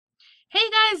Hey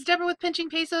guys, Deborah with Pinching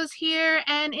Pesos here,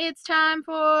 and it's time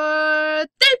for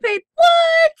They Paid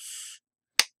What?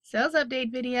 Sales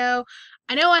update video.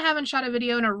 I know I haven't shot a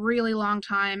video in a really long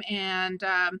time, and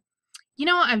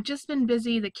I've just been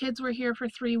busy. The kids were here for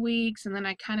 3 weeks, and then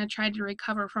I kind of tried to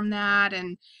recover from that,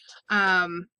 and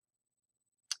um,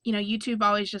 YouTube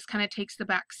always just kind of takes the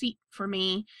back seat for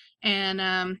me, and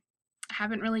I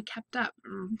haven't really kept up.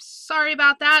 I'm sorry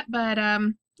about that, but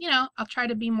I'll try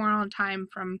to be more on time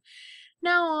from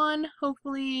now on,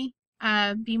 hopefully,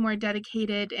 be more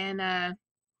dedicated and,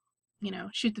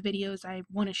 shoot the videos I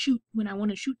want to shoot when I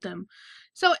want to shoot them.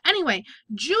 So anyway,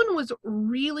 June was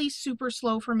really super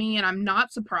slow for me, and I'm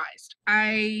not surprised.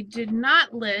 I did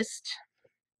not list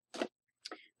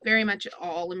very much at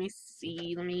all. Let me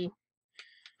see.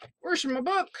 Where's my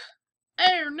book?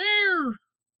 Oh no!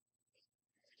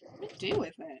 What do I do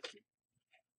with it?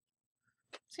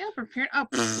 See how prepared? Oh,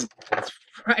 it's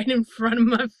right in front of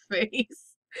my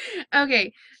face.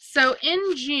 Okay, so in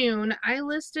June, I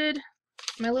listed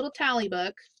my little tally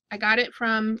book. I got it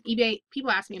from eBay.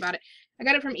 People ask me about it. I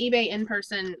got it from eBay in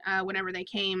person whenever they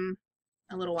came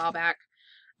a little while back.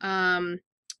 I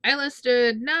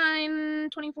listed 9,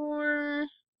 24,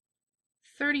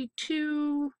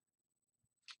 32,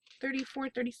 34,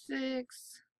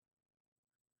 36,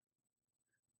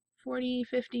 40,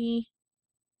 50,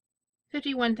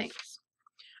 51 things.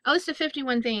 I listed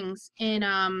 51 things in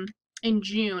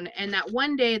June, and that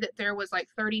one day that there was like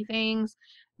 30 things,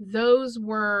 those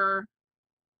were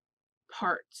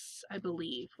parts, I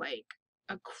believe, like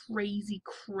a crazy,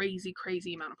 crazy,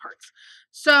 crazy amount of parts.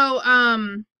 So,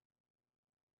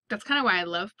 that's kind of why I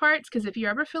love parts, because if you're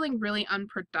ever feeling really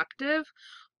unproductive,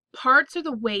 parts are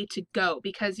the way to go,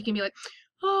 because you can be like,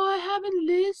 oh, I haven't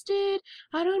listed,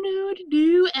 I don't know what to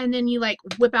do, and then you like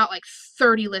whip out like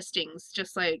 30 listings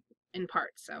just like in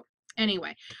parts. So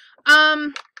anyway,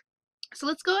 so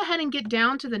let's go ahead and get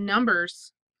down to the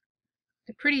numbers.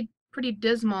 They're pretty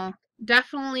dismal.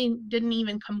 Definitely didn't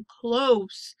even come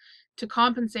close to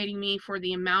compensating me for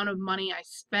the amount of money I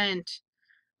spent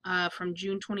from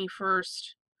June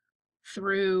 21st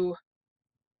through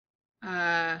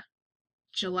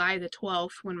July the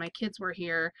 12th when my kids were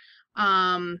here,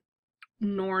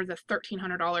 nor the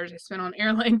 $1,300 I spent on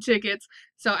airline tickets.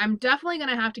 So I'm definitely going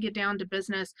to have to get down to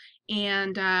business,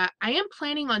 and I am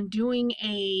planning on doing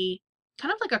a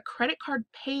kind of like a credit card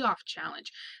payoff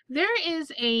challenge. There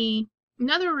is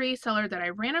another reseller that I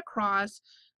ran across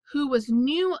who was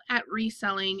new at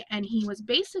reselling, and he was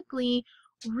basically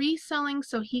reselling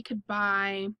so he could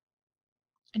buy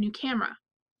a new camera.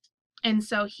 And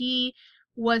so he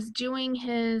was doing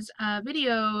his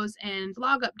videos and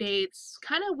blog updates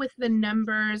kind of with the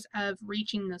numbers of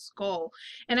reaching this goal.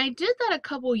 And I did that a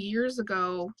couple years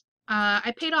ago.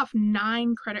 I paid off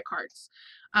 9 credit cards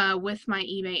with my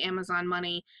eBay Amazon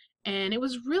money, and it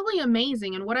was really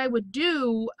amazing. And what I would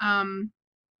do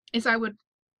is I would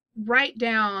write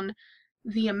down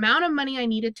the amount of money I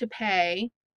needed to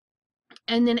pay,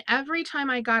 and then every time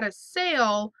I got a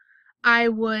sale, I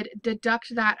would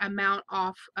deduct that amount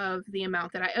off of the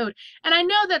amount that I owed. And I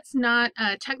know that's not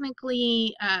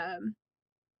technically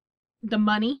the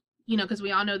money, because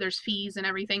we all know there's fees and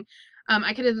everything.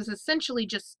 I could have essentially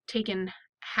just taken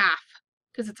half,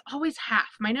 because it's always half.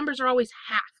 My numbers are always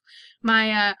half.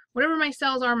 My whatever my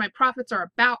sales are, my profits are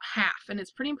about half, and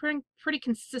it's pretty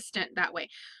consistent that way.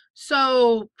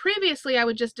 So previously, I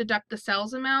would just deduct the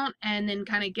sales amount and then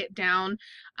kind of get down.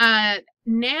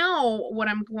 Now, what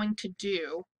I'm going to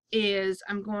do is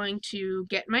I'm going to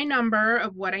get my number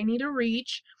of what I need to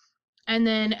reach, and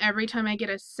then every time I get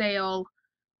a sale,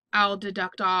 I'll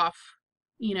deduct off,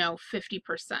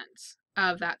 50%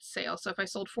 of that sale. So if I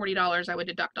sold $40, I would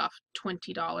deduct off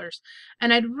 $20.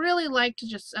 And I'd really like to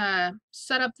just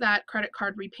set up that credit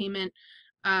card repayment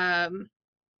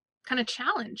kind of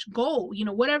challenge, goal,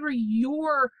 whatever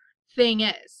your thing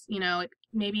is.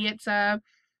 Maybe it's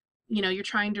you're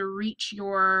trying to reach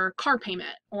your car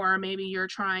payment, or maybe you're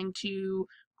trying to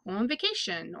go on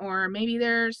vacation, or maybe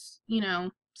there's,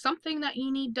 something that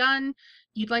you need done.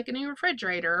 You'd like a new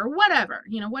refrigerator or whatever,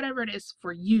 whatever it is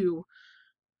for you.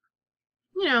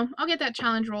 I'll get that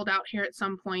challenge rolled out here at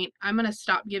some point. I'm going to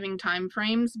stop giving time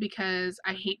frames because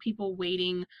I hate people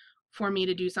waiting for me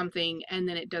to do something and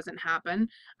then it doesn't happen.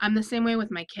 I'm the same way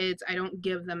with my kids. I don't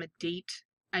give them a date.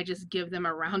 I just give them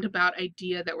a roundabout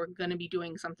idea that we're going to be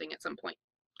doing something at some point.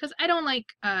 Because I don't like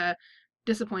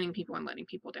disappointing people and letting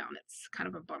people down. It's kind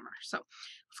of a bummer. So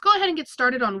let's go ahead and get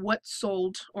started on what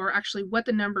sold, or actually what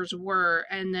the numbers were,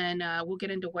 and then we'll get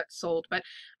into what sold. But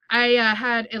I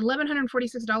had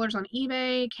 $1,146 on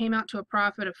eBay, came out to a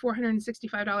profit of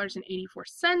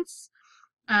 $465.84.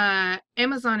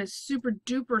 Amazon is super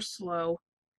duper slow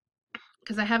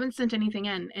because I haven't sent anything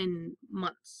in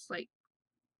months, like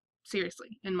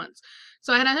seriously, in months.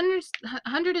 So I had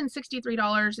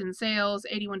 $163 in sales,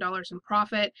 $81 in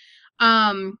profit.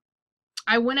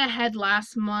 I went ahead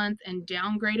last month and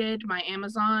downgraded my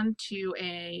Amazon to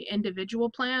a individual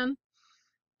plan.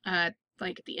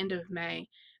 Like at the end of May,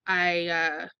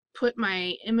 I put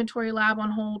my Inventory Lab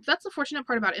on hold. That's the fortunate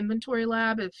part about Inventory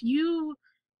Lab. If you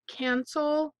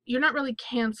cancel, you're not really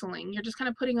canceling. You're just kind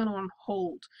of putting it on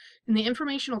hold, and the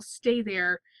information will stay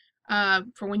there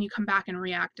for when you come back and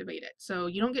reactivate it. So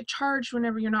you don't get charged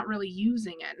whenever you're not really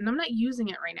using it. And I'm not using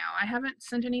it right now. I haven't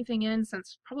sent anything in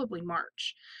since probably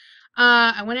March.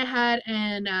 I went ahead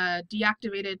and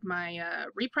deactivated my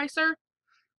repricer,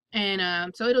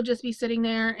 and so it'll just be sitting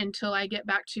there until I get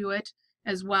back to it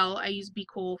as well. I use Be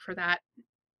Cool for that.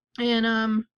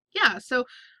 And yeah, so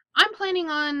I'm planning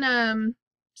on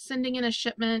sending in a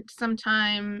shipment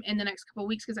sometime in the next couple of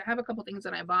weeks because I have a couple things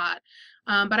that I bought.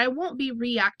 But I won't be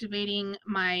reactivating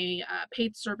my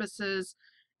paid services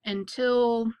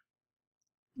until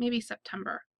maybe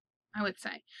September, I would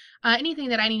say. Anything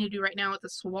that I need to do right now with a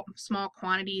small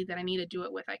quantity that I need to do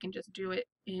it with, I can just do it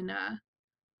in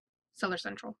Seller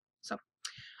Central. So,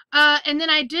 and then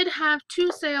I did have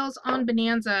 2 sales on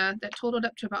Bonanza that totaled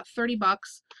up to about 30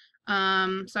 bucks.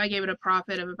 So I gave it a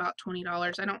profit of about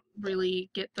 $20. I don't really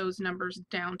get those numbers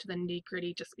down to the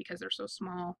nitty-gritty just because they're so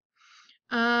small.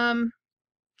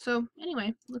 So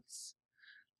anyway, let's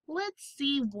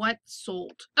see what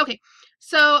sold. Okay,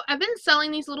 so I've been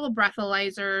selling these little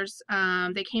breathalyzers.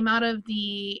 They came out of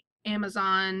the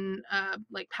Amazon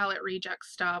like pallet reject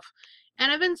stuff,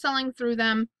 and I've been selling through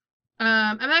them.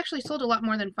 I've actually sold a lot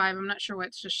more than 5. I'm not sure why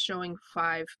it's just showing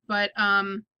 5, but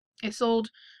I sold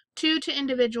 2 to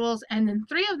individuals and then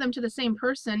 3 of them to the same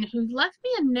person who left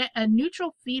me a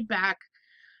neutral feedback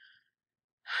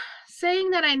saying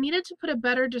that I needed to put a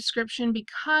better description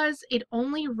because it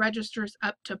only registers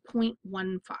up to 0.15.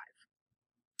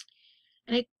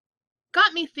 And it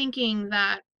got me thinking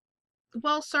that,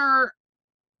 well, sir,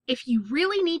 if you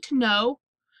really need to know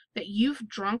that you've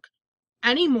drunk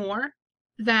any more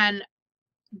than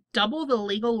double the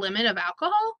legal limit of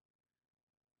alcohol,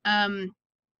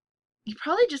 you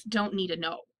probably just don't need to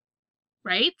know,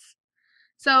 right?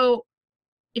 So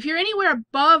if you're anywhere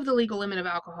above the legal limit of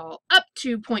alcohol, up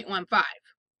to 0.15,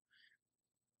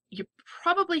 you're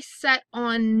probably set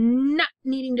on not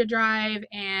needing to drive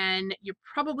and you're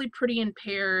probably pretty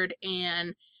impaired,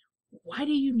 and why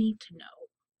do you need to know?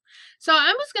 So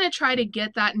I'm just going to try to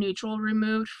get that neutral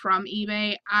removed from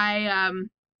eBay.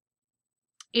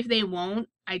 If they won't,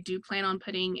 I do plan on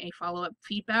putting a follow-up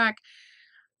feedback.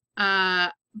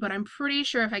 But I'm pretty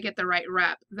sure if I get the right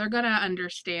rep, they're going to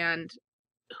understand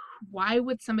why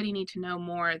would somebody need to know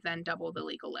more than double the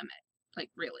legal limit? Like,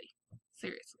 really?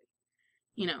 Seriously.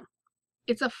 You know,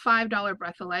 it's a $5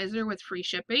 breathalyzer with free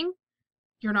shipping.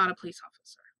 You're not a police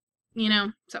officer. You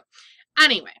know? So,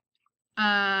 anyway.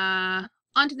 On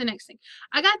to the next thing.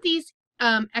 I got these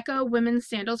Echo women's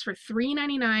sandals for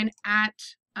 $3.99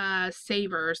 at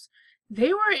Savers.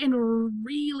 They were in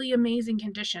really amazing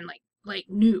condition, like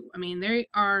new. I mean, they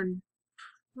are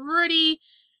pretty,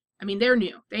 I mean, they're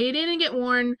new. They didn't get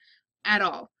worn at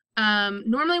all.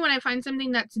 Normally when I find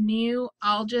something that's new,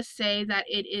 I'll just say that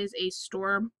it is a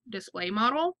store display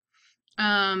model,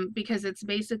 because it's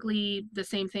basically the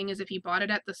same thing as if you bought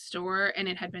it at the store and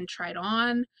it had been tried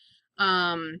on,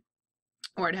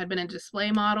 or it had been a display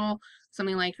model,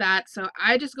 something like that. So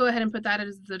I just go ahead and put that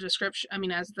as the description, I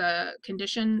mean, as the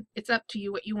condition. It's up to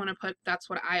you what you want to put. That's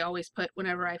what I always put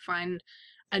whenever I find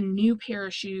a new pair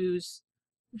of shoes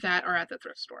that are at the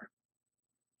thrift store.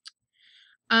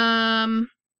 I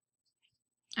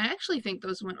actually think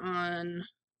those went on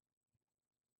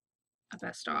a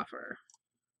best offer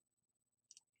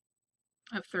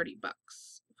of 30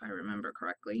 bucks, if I remember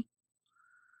correctly.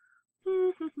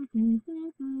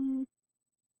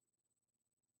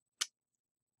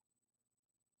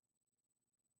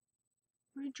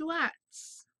 Where'd you at?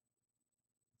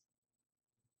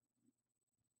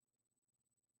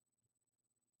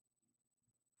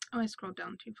 Oh, I scrolled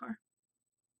down too far.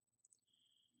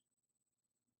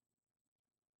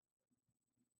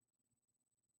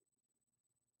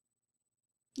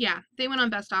 Yeah, they went on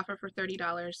best offer for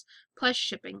 $30 plus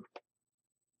shipping.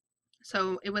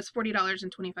 So it was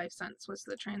 $40.25 was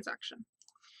the transaction.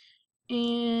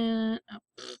 And oh,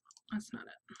 that's not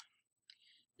it.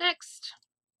 Next.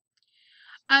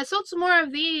 I sold some more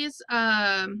of these. These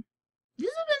have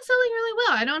been selling really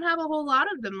well. I don't have a whole lot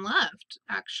of them left,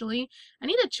 actually. I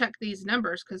need to check these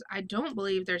numbers because I don't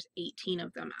believe there's 18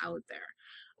 of them out there.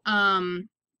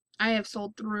 I have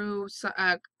sold through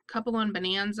a couple on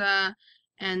Bonanza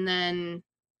and then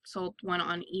sold one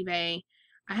on eBay.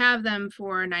 I have them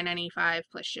for $9.95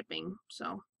 plus shipping,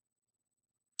 so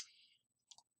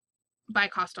buy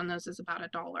cost on those is about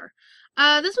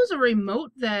 $1. This was a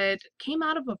remote that came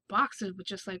out of a box of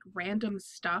just like random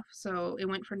stuff, so it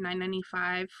went for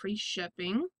 $9.95 free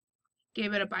shipping.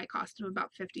 Gave it a buy cost of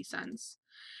about 50 cents.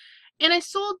 And I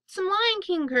sold some Lion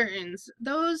King curtains.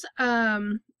 Those, I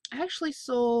actually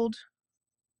sold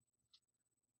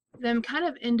them kind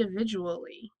of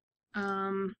individually.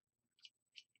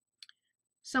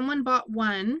 Someone bought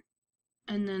one,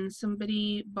 and then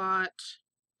somebody bought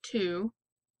two,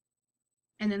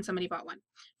 and then somebody bought one.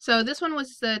 So this one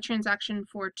was the transaction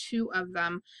for two of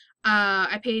them.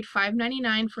 I paid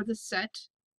 $5.99 for the set,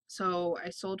 so I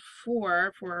sold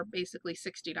four for basically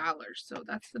 $60. So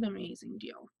that's an amazing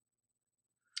deal.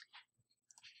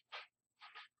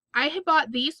 I had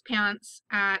bought these pants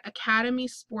at Academy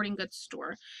Sporting Goods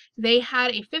store. They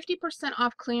had a 50%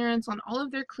 off clearance on all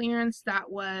of their clearance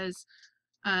that was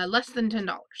less than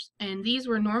 $10. And these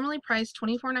were normally priced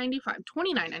 $24.95,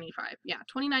 $29.95. Yeah,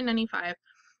 $29.95.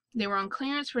 They were on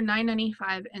clearance for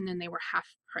 $9.95 and then they were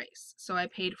half price. So I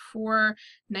paid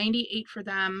 $4.98 for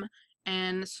them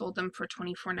and sold them for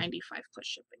 $24.95 plus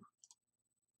shipping.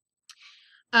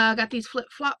 Got these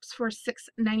flip-flops for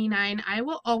 $6.99. I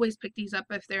will always pick these up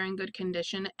if they're in good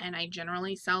condition, and I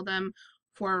generally sell them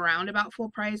for around about full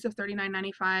price of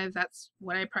 $39.95. That's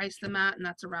what I price them at, and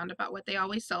that's around about what they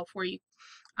always sell for you.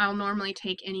 I'll normally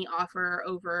take any offer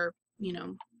over,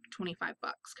 25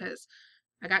 bucks because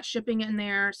I got shipping in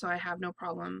there, so I have no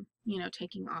problem,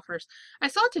 taking offers. I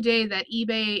saw today that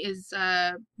eBay is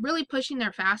really pushing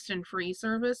their fast and free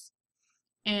service,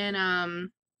 and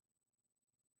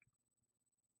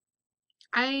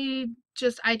I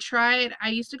tried, I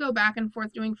used to go back and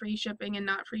forth doing free shipping and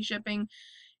not free shipping,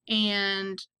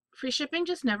 and free shipping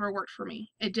just never worked for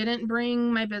me. It didn't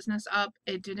bring my business up.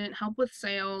 It didn't help with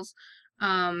sales.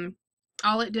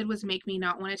 All it did was make me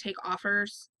not want to take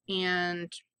offers,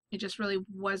 and it just really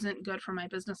wasn't good for my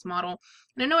business model.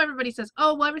 And I know everybody says,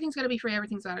 oh, well, everything's got to be free.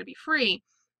 Everything's got to be free.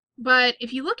 But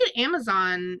if you look at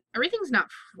Amazon, everything's not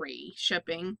free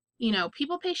shipping.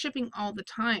 People pay shipping all the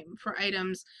time for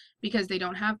items because they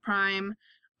don't have Prime.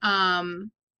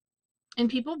 And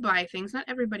people buy things. Not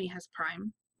everybody has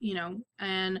Prime,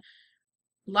 and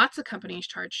lots of companies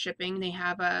charge shipping. They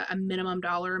have a minimum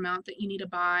dollar amount that you need to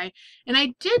buy. And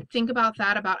I did think about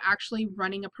that, about actually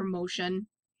running a promotion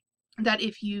that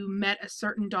if you met a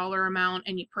certain dollar amount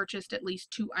and you purchased at least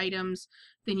 2 items,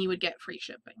 then you would get free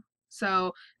shipping.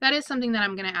 So that is something that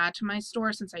I'm going to add to my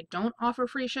store, since I don't offer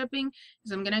free shipping,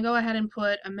 is I'm going to go ahead and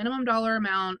put a minimum dollar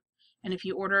amount, and if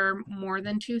you order more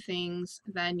than 2 things,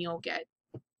 then you'll get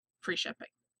free shipping.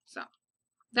 So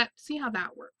see how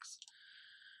that works.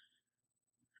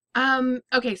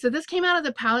 Okay, so this came out of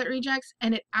the pallet rejects,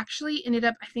 and it actually ended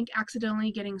up, I think,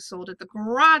 accidentally getting sold at the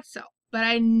garage sale. But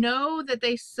I know that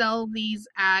they sell these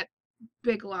at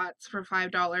Big Lots for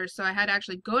 $5, so I had to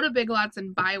actually go to Big Lots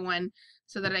and buy one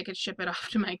so that I could ship it off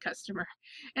to my customer.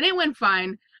 And it went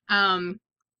fine.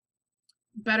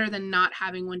 Better than not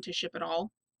having one to ship at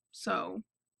all. So,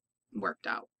 worked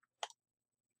out.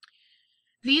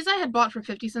 These I had bought for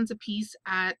 50 cents a piece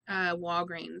at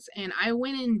Walgreens, and I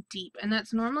went in deep, and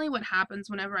that's normally what happens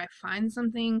whenever I find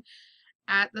something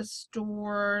at the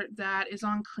store that is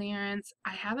on clearance.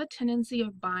 I have a tendency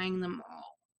of buying them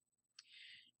all.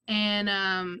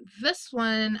 And this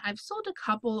one, I've sold a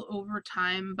couple over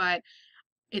time, but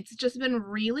it's just been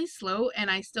really slow, and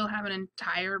I still have an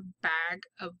entire bag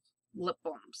of lip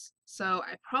balms. So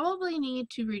I probably need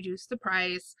to reduce the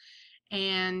price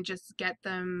and just get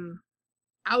them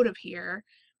out of here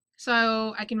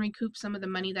so I can recoup some of the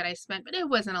money that I spent, but it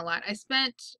wasn't a lot. I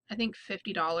spent, I think,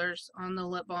 $50 on the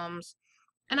lip balms,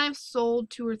 and I've sold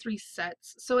 2 or 3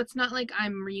 sets, so it's not like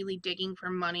I'm really digging for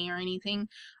money or anything.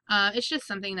 It's just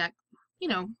something that,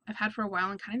 I've had for a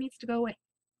while and kind of needs to go away.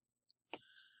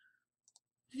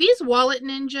 These Wallet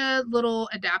Ninja little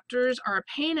adapters are a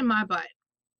pain in my butt.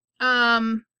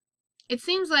 It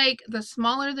seems like the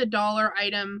smaller the dollar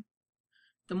item,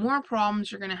 the more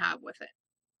problems you're going to have with it.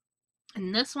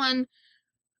 And this one,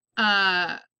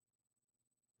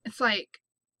 it's like,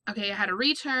 okay, I had a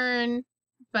return,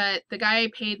 but the guy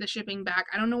paid the shipping back.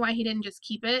 I don't know why he didn't just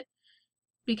keep it,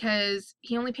 because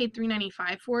he only paid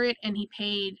 $3.95 for it, and he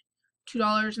paid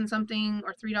 $2 and something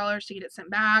or $3 to get it sent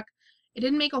back. It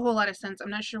didn't make a whole lot of sense. I'm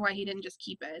not sure why he didn't just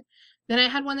keep it. Then I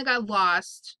had one that got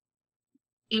lost.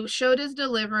 It showed as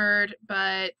delivered,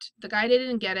 but the guy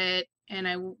didn't get it, and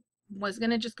I was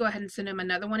going to just go ahead and send him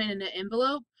another one in an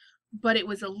envelope, but it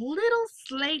was a little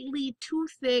slightly too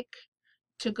thick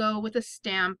to go with a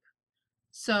stamp.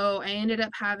 So I ended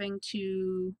up having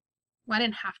to, well, I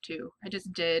didn't have to, I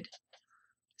just did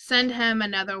send him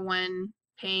another one,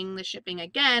 paying the shipping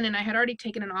again, and I had already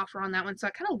taken an offer on that one, so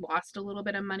I kind of lost a little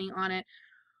bit of money on it.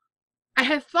 I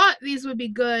had thought these would be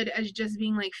good as just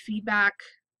being like feedback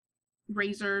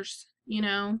razors, you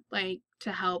know, like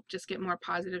to help just get more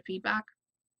positive feedback.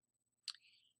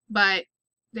 But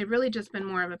they've really just been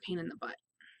more of a pain in the butt.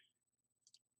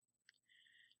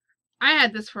 I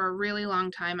had this for a really long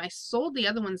time. I sold the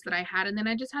other ones that I had, and then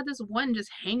I just had this one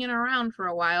just hanging around for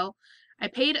a while. I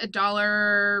paid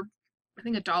 $1, I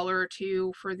think $1 or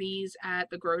 $2 for these at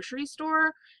the grocery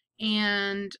store.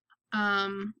 And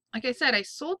like I said, I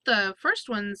sold the first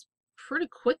ones pretty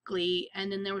quickly,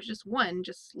 and then there was just one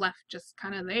just left just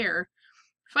kind of there.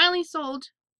 Finally sold.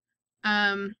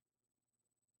 Um,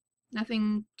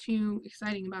 Nothing too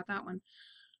exciting about that one.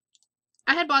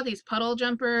 I had bought these puddle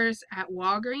jumpers at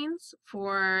Walgreens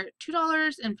for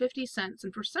 $2.50,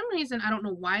 and for some reason, I don't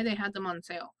know why they had them on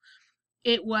sale.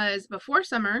 It was before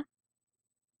summer,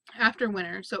 after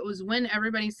winter, so it was when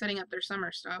everybody's setting up their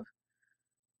summer stuff.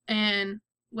 And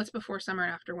what's before summer,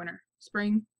 after winter?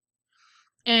 Spring.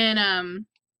 And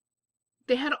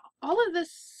they had all of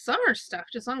this summer stuff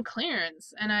just on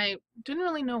clearance, and I didn't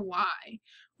really know why.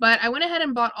 But I went ahead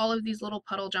and bought all of these little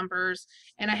puddle jumpers,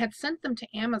 and I had sent them to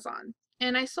Amazon.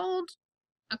 And I sold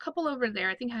a couple over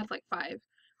there. I think I had like 5.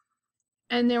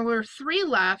 And there were 3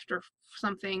 left or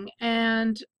something.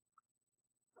 And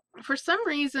for some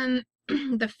reason,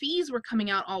 the fees were coming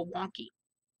out all wonky.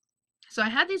 So I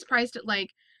had these priced at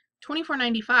like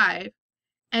 $24.95,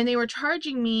 and they were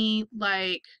charging me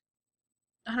like,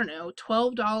 I don't know,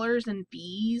 $12 in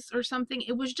fees or something.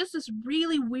 It was just this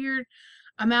really weird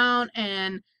amount,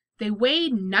 and they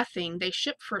weighed nothing. They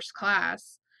shipped first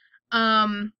class.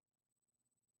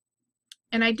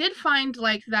 And I did find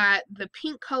like that the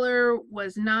pink color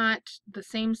was not the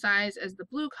same size as the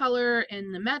blue color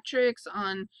in the metrics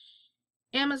on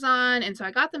Amazon, and so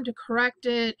I got them to correct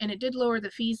it, and it did lower the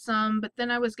fees some, but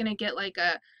then I was going to get like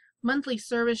a monthly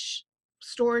service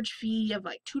storage fee of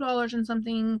like $2 and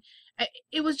something.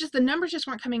 It was just, the numbers just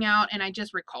weren't coming out, and I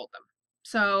just recalled them.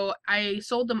 So I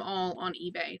sold them all on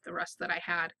eBay, the rest that I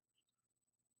had.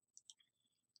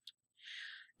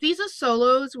 These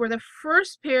Asolos were the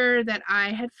first pair that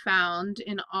I had found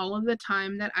in all of the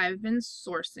time that I've been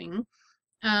sourcing.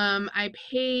 I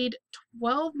paid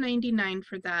 $12.99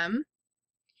 for them,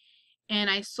 and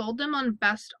I sold them on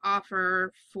best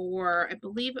offer for, I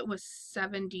believe it was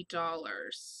 $70.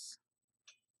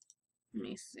 Let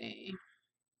me see.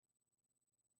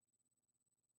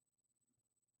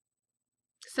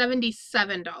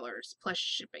 $77 plus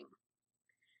shipping.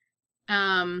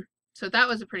 So that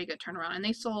was a pretty good turnaround, and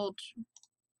they sold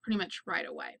pretty much right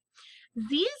away.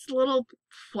 These little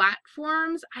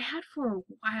platforms I had for a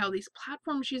while. These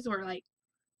platform shoes were like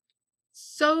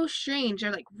so strange.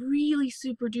 They're like really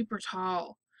super duper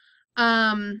tall.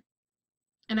 And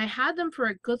I had them for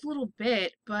a good little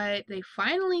bit, but they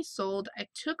finally sold. I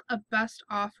took a best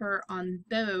offer on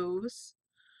those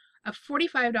of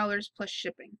 $45 plus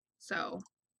shipping. So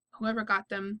whoever got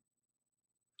them,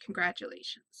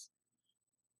 congratulations.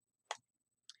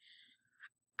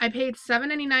 I paid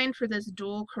 $7.99 for this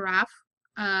dual carafe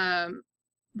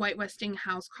White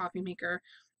Westinghouse coffee maker.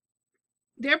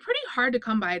 They're pretty hard to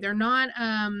come by. They're not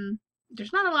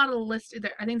there's not a lot of list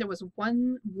there. I think there was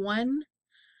one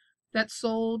that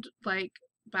sold like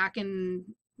back in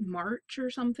March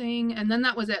or something, and then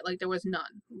that was it. Like there was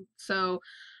none. So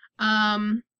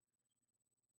I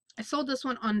sold this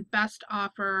one on best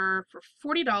offer for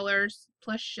 $40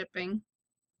 plus shipping.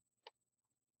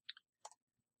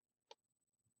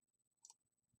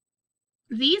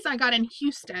 These I got in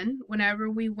Houston whenever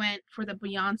we went for the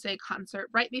Beyonce concert,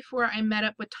 right before I met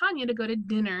up with Tanya to go to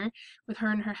dinner with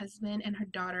her and her husband and her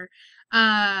daughter.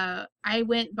 I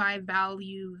went by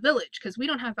Value Village because we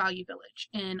don't have Value Village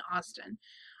in Austin.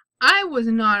 I was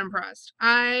not impressed.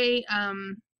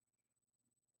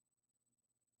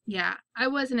 Yeah, I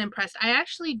wasn't impressed. I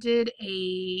actually did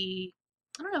I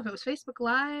don't know if it was Facebook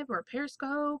Live or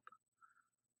Periscope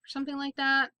or something like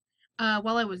that,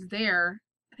 while I was there.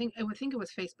 I would think it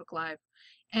was Facebook Live.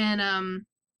 And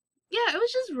yeah, it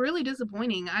was just really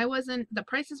disappointing. The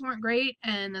prices weren't great,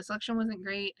 and the selection wasn't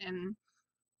great, and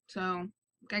so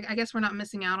I guess we're not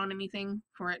missing out on anything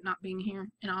for it not being here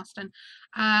in Austin.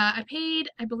 I paid,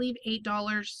 I believe,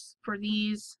 $8 for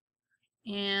these,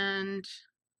 and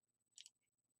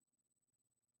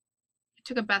I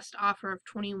took a best offer of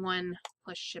 $21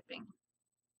 plus shipping.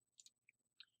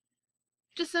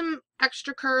 Just some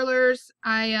extra curlers.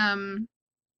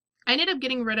 I I ended up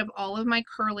getting rid of all of my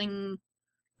curling,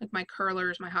 like my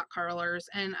curlers, my hot curlers,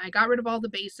 and I got rid of all the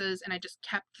bases and I just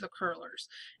kept the curlers.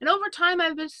 And over time,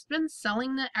 I've just been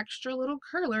selling the extra little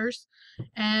curlers,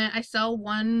 and I sell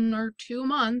 1 or 2 a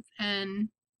month, and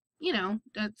you know,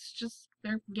 that's just,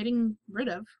 they're getting rid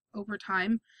of over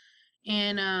time.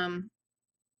 And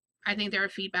I think they're a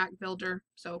feedback builder,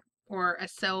 so, or a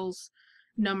sales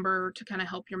number to kind of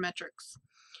help your metrics.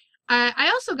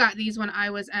 I also got these when I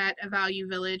was at a Value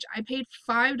Village. I paid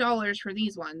 $5 for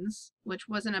these ones, which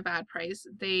wasn't a bad price.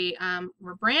 They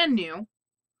were brand new,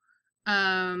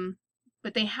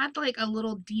 but they had like a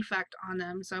little defect on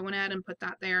them, so I went ahead and put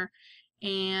that there.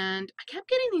 And I kept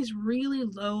getting these really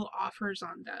low offers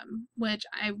on them, which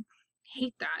I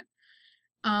hate that.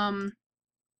 And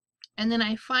then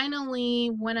I finally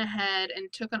went ahead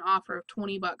and took an offer of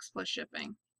 $20 plus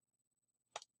shipping.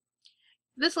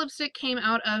 This lipstick came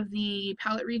out of the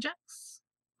Palette Rejects.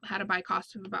 Had a buy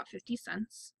cost of about 50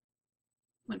 cents.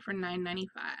 Went for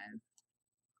 $9.95.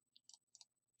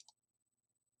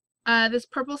 This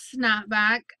purple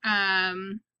snapback,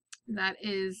 that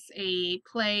is a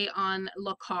play on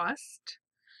Lacoste.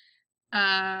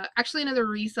 Actually, another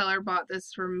reseller bought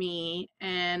this for me,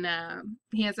 and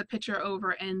he has a picture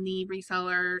over in the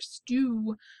reseller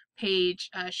Stu page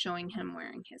showing him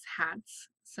wearing his hats.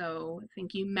 So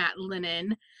thank you, Matt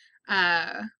Linen,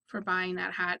 for buying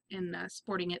that hat and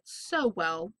sporting it so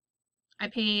well. I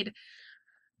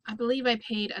believe I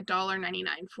paid $1.99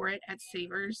 for it at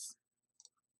Savers.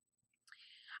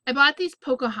 I bought these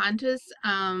Pocahontas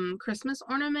Christmas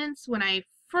ornaments when I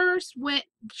first went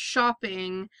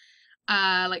shopping.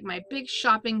 Like my big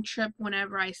shopping trip,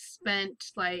 whenever I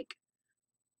spent like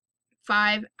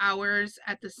 5 hours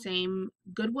at the same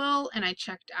Goodwill and I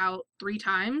checked out 3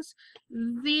 times.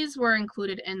 These were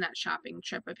included in that shopping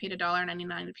trip. I paid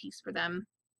 $1.99 a piece for them.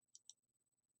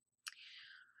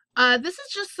 This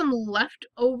is just some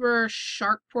leftover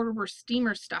Shark Portable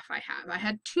Steamer stuff I have. I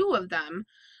had 2 of them.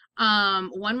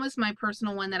 One was my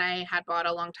personal one that I had bought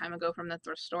a long time ago from the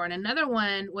thrift store, and another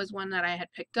one was one that I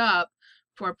had picked up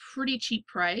for a pretty cheap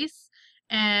price.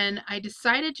 And I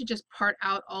decided to just part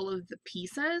out all of the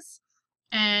pieces,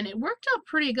 and it worked out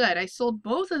pretty good. I sold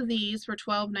both of these for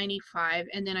 $12.95,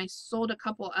 and then I sold a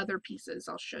couple other pieces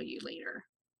I'll show you later.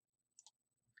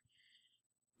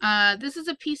 This is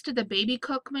a piece to the Baby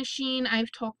Cook machine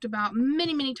I've talked about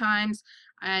many times.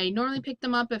 I normally pick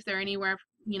them up if they're anywhere,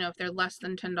 you know, if they're less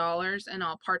than $10, and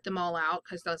I'll part them all out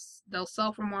because they'll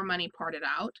sell for more money parted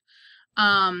out.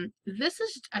 This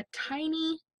is a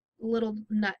tiny little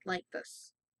nut like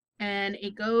this, and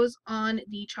it goes on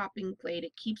the chopping plate.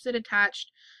 It keeps it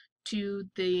attached to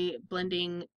the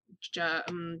blending jar,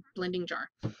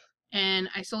 and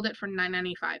I sold it for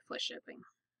 $9.95 plus shipping.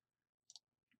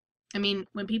 I mean,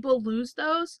 when people lose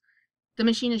those, the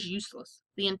machine is useless.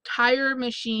 The entire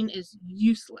machine is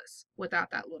useless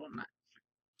without that little nut.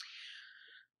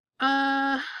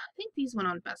 I think these went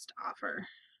on best offer.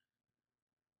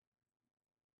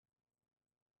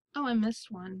 Oh, I missed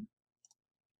one.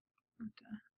 I have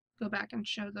to go back and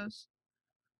show those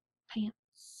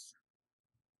pants.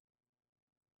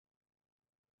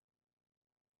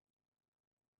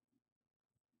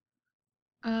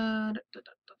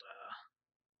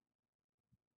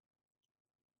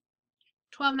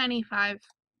 $12.95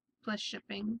 plus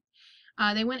shipping.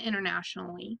 They went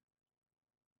internationally.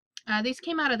 These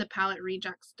came out of the Palette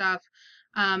Reject stuff.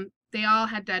 They all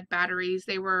had dead batteries.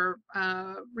 They were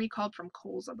recalled from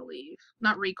Kohl's, I believe.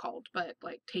 Not recalled, but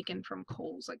like taken from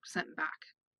Kohl's, like sent back.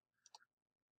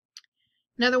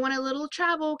 Another one of little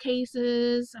travel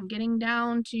cases. I'm getting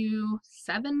down to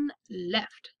 7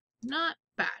 left. Not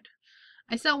bad.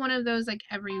 I sell one of those like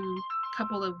every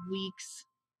couple of weeks.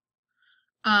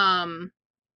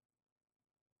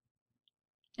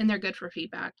 And they're good for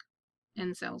feedback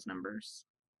and sales numbers.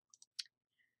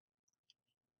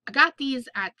 I got these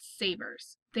at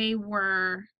Savers. They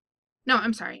were, no,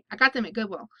 I'm sorry. I got them at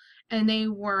Goodwill, and they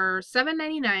were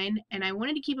 $7.99, and I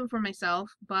wanted to keep them for myself,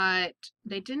 but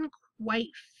they didn't quite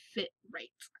fit right.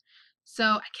 So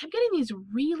I kept getting these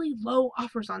really low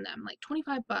offers on them, like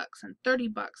 $25 and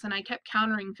 $30, and I kept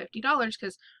countering $50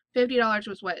 because $50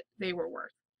 was what they were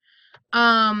worth.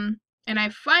 And I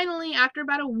finally, after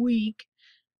about a week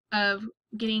of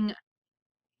getting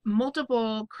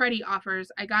multiple credit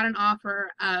offers, I got an offer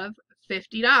of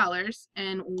 $50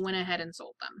 and went ahead and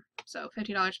sold them. So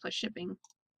 $50 plus shipping.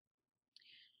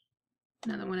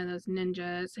 Another one of those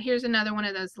ninjas. Here's another one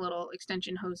of those little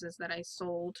extension hoses that I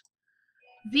sold.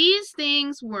 These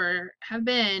things have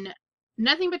been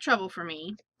nothing but trouble for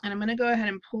me, and I'm going to go ahead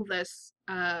and pull this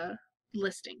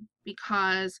listing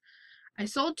because I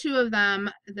sold 2 of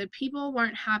them. The people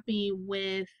weren't happy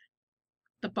with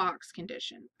the box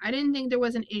condition. I didn't think there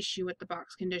was an issue with the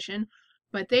box condition,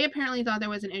 but they apparently thought there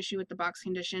was an issue with the box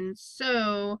condition.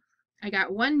 So I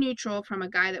got 1 neutral from a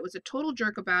guy that was a total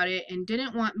jerk about it and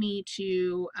didn't want me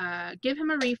to give him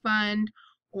a refund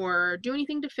or do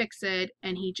anything to fix it.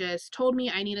 And he just told me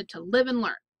I needed to live and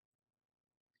learn.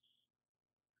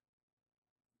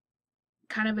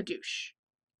 Kind of a douche.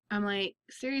 I'm like,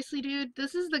 seriously, dude,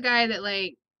 this is the guy that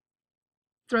like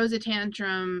throws a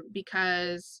tantrum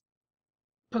because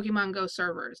Pokemon Go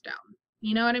server is down.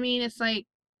 You know what I mean? It's like,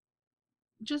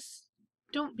 just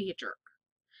don't be a jerk.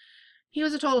 He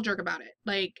was a total jerk about it.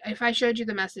 Like, if I showed you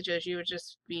the messages, you would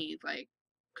just be like.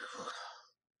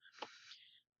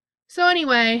 So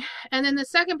anyway, and then the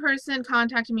second person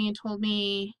contacted me and told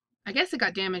me, I guess it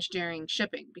got damaged during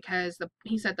shipping because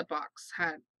he said the box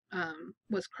had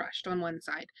was crushed on one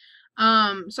side.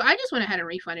 So I just went ahead and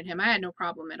refunded him. I had no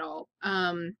problem at all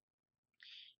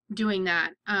doing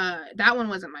that. That one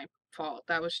wasn't my fault.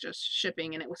 That was just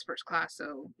shipping and it was first class,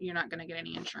 so you're not going to get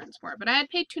any insurance for it. But I had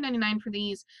paid $2.99 for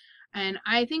these, and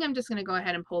I think I'm just going to go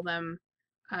ahead and pull them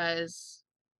as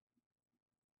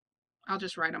I'll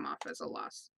just write them off as a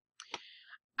loss.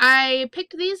 I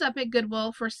picked these up at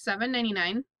Goodwill for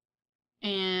 $7.99,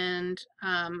 and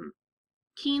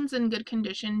Keens in good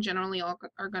condition generally all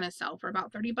are going to sell for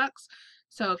about 30 bucks.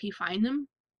 So if you find them,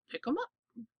 pick them up,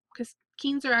 because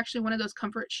Keens are actually one of those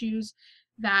comfort shoes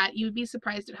that you would be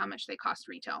surprised at how much they cost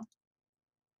retail.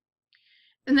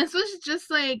 And this was just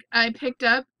like I picked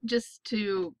up just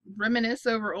to reminisce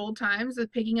over old times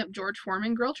of picking up George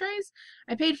Foreman grill trays.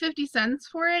 I paid 50 cents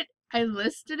for it. I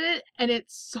listed it and it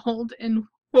sold in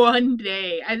 1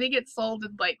 day. I think it sold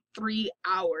in like 3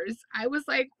 hours. I was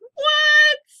like,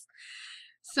 what?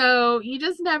 So you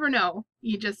just never know.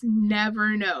 You just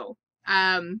never know.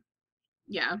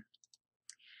 Yeah.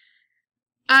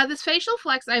 This facial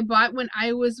flex I bought when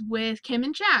I was with Kim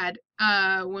and Chad.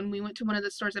 When we went to one of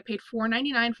the stores, I paid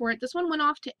 $4.99 for it. This one went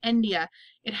off to India.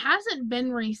 It hasn't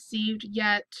been received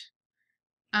yet,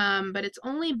 but it's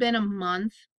only been a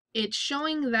month. It's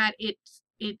showing that it's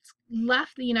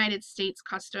left the United States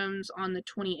Customs on the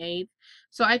 28th.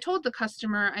 So I told the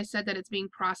customer, I said that it's being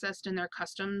processed in their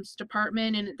customs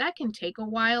department, and that can take a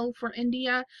while for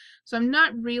India. So I'm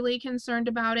not really concerned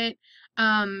about it.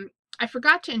 I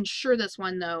forgot to insure this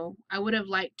one though. I would have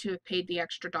liked to have paid the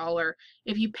extra $1.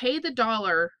 If you pay the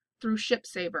 $1 through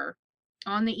ShipSaver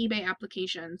on the eBay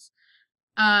applications,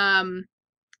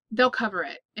 they'll cover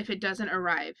it if it doesn't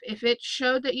arrive. If it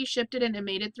showed that you shipped it and it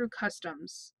made it through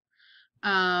customs,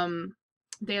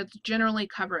 they'll generally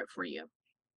cover it for you.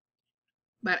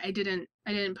 But I didn't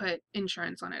put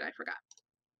insurance on it. I forgot.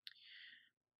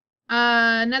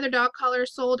 Another dog collar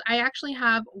sold. I actually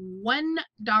have 1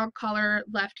 dog collar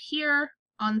left here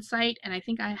on site, and I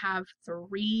think I have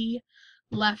 3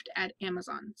 left at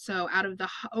Amazon. So out of the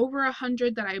over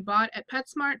 100 that I bought at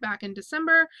PetSmart back in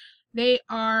December, they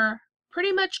are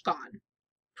pretty much gone.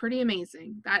 Pretty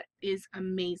amazing. That is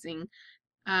amazing,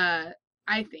 I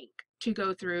think, to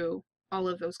go through all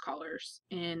of those collars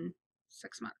in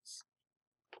 6 months.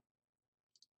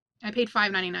 I paid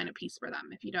 $5.99 a piece for them,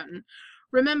 if you don't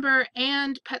remember.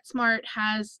 And PetSmart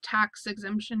has tax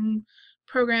exemption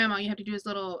program. All you have to do is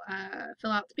fill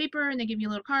out the paper, and they give you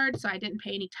a little card. So I didn't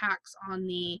pay any tax on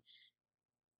the.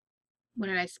 What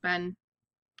did I spend?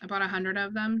 I bought 100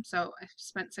 of them, so I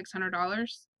spent $600.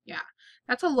 Yeah,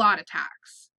 that's a lot of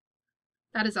tax.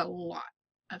 That is a lot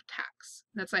of tax.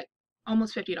 That's like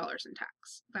almost $50 in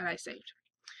tax that I saved.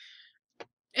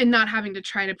 And not having to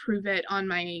try to prove it on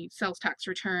my sales tax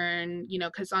return,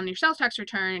 because on your sales tax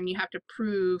return, you have to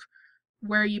prove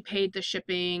where you paid the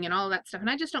shipping and all that stuff. And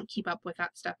I just don't keep up with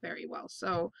that stuff very well.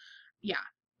 So yeah,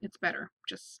 it's better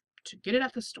just to get it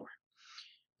at the store.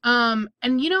 And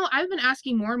I've been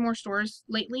asking more and more stores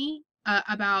lately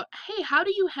about, hey, how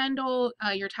do you handle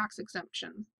your tax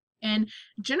exemption? And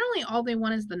generally all they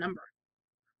want is the number.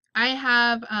 I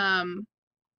have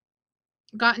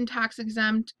gotten tax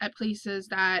exempt at places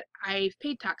that I've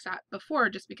paid tax at before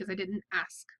just because I didn't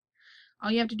ask.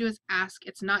 All you have to do is ask.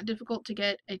 It's not difficult to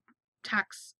get a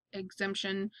tax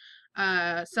exemption,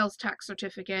 sales tax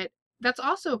certificate. That's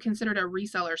also considered a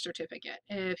reseller certificate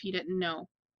if you didn't know.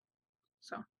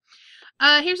 So,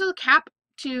 here's a cap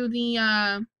to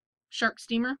the Shark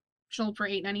steamer, sold for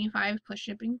 $8.95 plus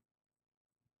shipping.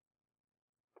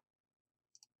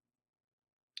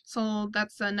 So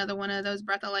that's another one of those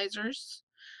breathalyzers.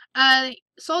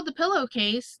 Sold the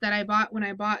pillowcase that I bought when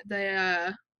I bought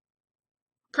the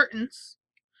curtains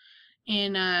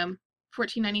in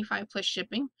 $14.95 plus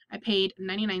shipping. I paid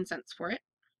 99 cents for it.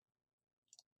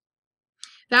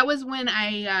 That was when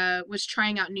I was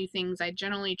trying out new things. I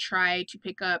generally try to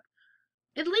pick up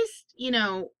at least,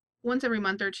 once every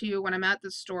month or two when I'm at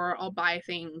the store, I'll buy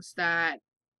things that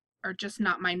are just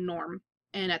not my norm.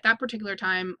 And at that particular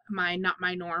time, my not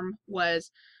my norm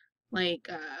was like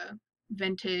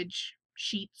vintage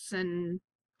sheets and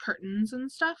curtains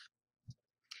and stuff.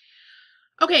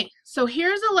 Okay, so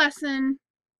here's a lesson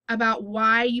about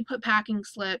why you put packing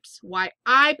slips, why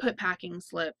I put packing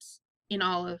slips in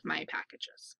all of my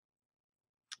packages.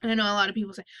 And I know a lot of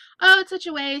people say, oh, it's such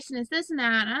a waste and it's this and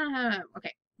that.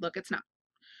 Okay, look, it's not.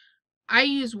 I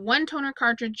use one toner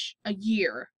cartridge a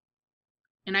year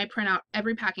and I print out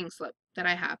every packing slip that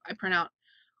I have. I print out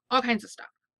all kinds of stuff.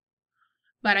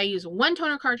 But I use one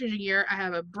toner cartridge a year. I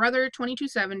have a Brother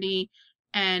 2270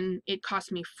 and it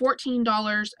cost me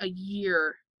 $14 a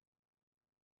year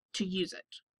to use it.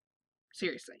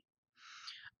 Seriously.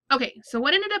 Okay, so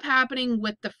what ended up happening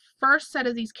with the first set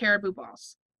of these Caribou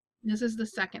balls? This is the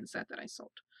second set that I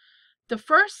sold. The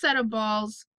first set of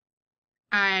balls,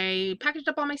 I packaged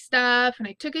up all my stuff and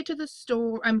I took it to the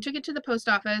store. I took it to the post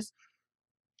office.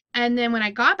 And then when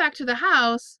I got back to the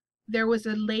house, there was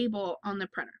a label on the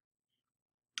printer.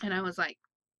 And I was like,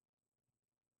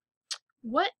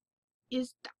 what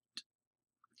is that?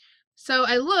 So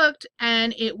I looked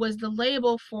and it was the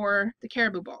label for the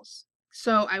Caribou balls.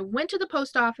 So I went to the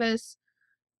post office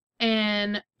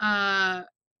and the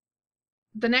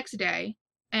next day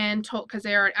and told, because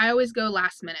I always go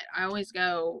last minute. I always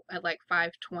go at like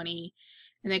 5:20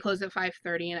 and they close at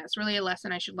 5:30, and that's really a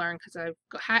lesson I should learn because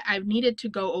I've needed to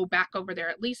go back over there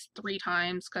at least 3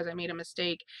 times because I made a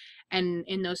mistake, and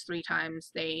in those 3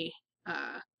 times they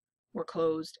were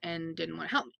closed and didn't want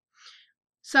to help me.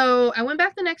 So I went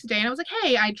back the next day and I was like,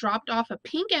 hey, I dropped off a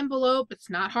pink envelope. It's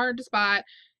not hard to spot.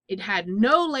 It had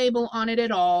no label on it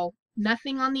at all,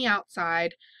 nothing on the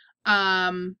outside.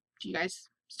 Do you guys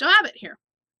still have it here?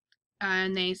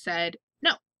 And they said,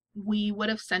 no, we would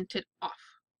have sent it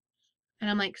off. And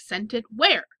I'm like, sent it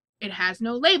where? It has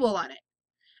no label on it.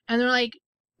 And they're like,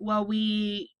 well,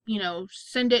 we,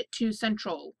 send it to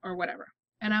Central or whatever.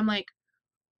 And I'm like,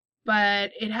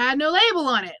 but it had no label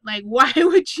on it. Like, why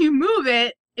would you move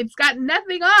it? It's got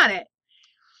nothing on it.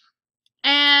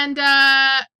 And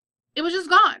it was just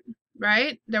gone,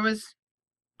 right? There was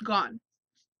gone.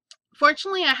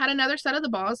 Fortunately, I had another set of the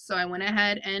balls, so I went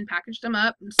ahead and packaged them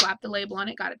up and slapped the label on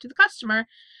it, got it to the customer.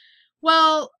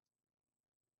 Well,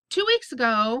 2 weeks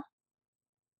ago,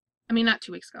 I mean, not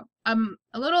 2 weeks ago,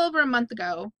 a little over a month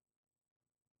ago,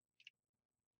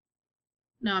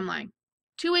 no, I'm lying.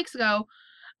 2 weeks ago,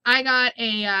 I got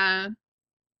a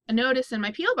notice in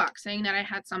my P.O. box saying that I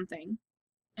had something,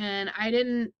 and I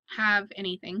didn't have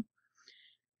anything.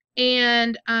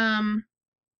 And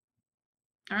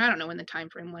or I don't know when the time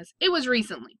frame was. It was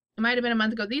recently. It might have been a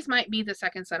month ago. These might be the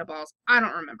second set of balls. I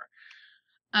don't remember.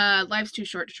 Life's too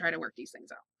short to try to work these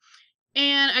things out.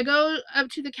 And I go up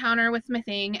to the counter with my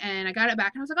thing, and I got it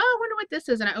back, and I was like, oh, I wonder what this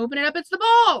is. And I open it up. It's the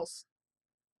balls.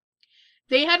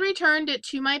 They had returned it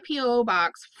to my P.O.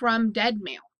 box from Dead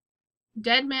Mail.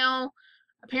 Dead Mail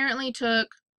apparently took,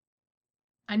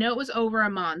 I know it was over a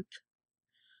month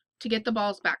to get the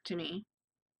balls back to me.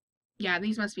 Yeah,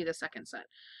 these must be the second set.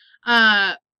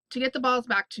 To get the balls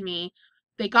back to me.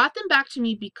 They got them back to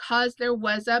me because there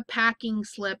was a packing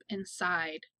slip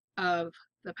inside of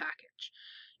the package.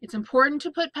 It's important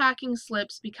to put packing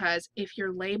slips because if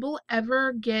your label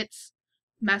ever gets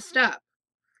messed up,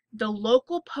 the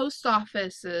local post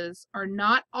offices are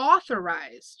not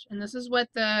authorized, and this is what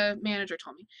the manager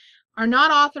told me, are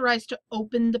not authorized to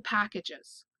open the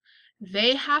packages.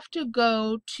 They have to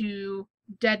go to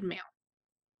Dead Mail.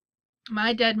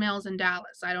 My Dead Mail's in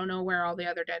Dallas. I don't know where all the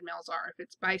other Dead Mails are, if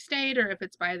it's by state or if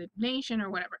it's by the nation or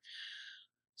whatever.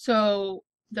 So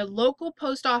the local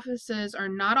post offices are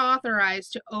not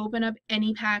authorized to open up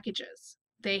any packages.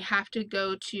 They have to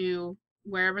go to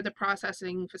wherever the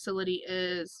processing facility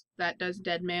is that does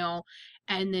Dead Mail,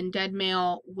 and then Dead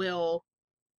Mail will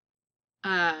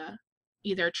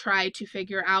either try to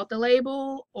figure out the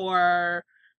label, or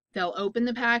they'll open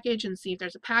the package and see if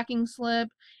there's a packing slip.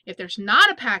 If there's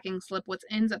not a packing slip, what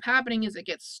ends up happening is it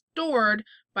gets stored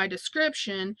by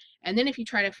description, and then if you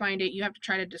try to find it, you have to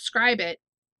try to describe it,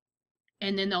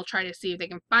 and then they'll try to see if they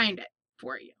can find it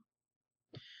for you,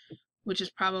 which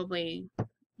is probably,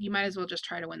 you might as well just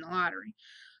try to win the lottery.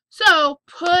 So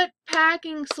put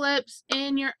packing slips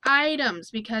in your items,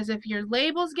 because if your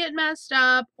labels get messed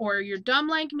up, or you're dumb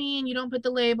like me and you don't put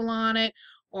the label on it,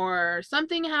 or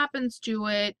something happens to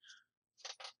it,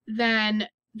 then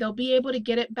they'll be able to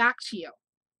get it back to you.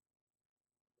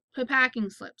 Put packing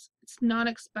slips. It's not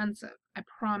expensive, I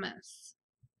promise.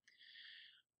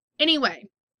 Anyway,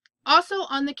 Also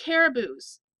on the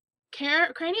caribous.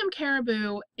 Cranium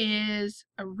Caribou is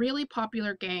a really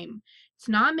popular game. It's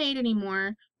not made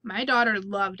anymore. My daughter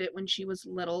loved it when she was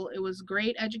little. It was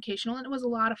great educational and it was a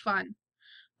lot of fun.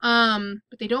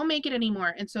 But they don't make it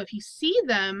anymore. And so if you see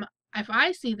them, if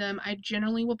I see them, I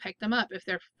generally will pick them up. If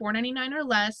they're $4.99 or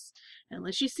less,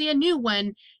 unless you see a new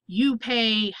one, you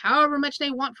pay however much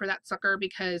they want for that sucker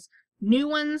because new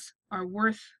ones are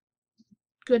worth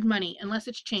good money unless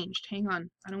it's changed. Hang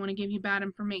on. I don't want to give you bad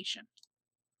information.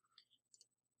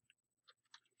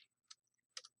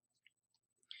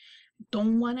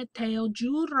 Don't want to tell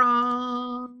you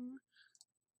wrong.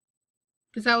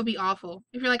 Because that would be awful.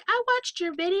 If you're like, I watched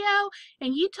your video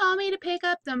and you told me to pick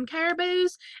up them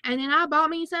caribous and then I bought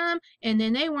me some and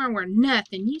then they weren't worth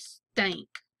nothing. You stink.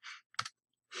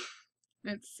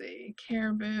 Let's see.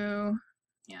 Caribou.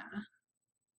 Yeah.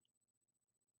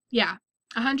 Yeah.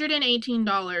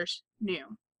 $118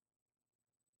 new.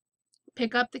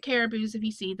 Pick up the caribous if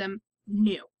you see them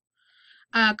new.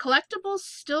 Collectibles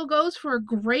still goes for a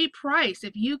great price.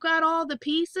 If you got all the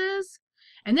pieces,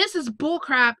 and this is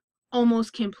bullcrap,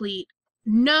 almost complete.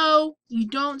 No, you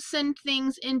don't send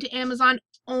things into Amazon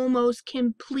almost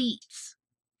complete.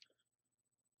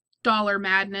 Dollar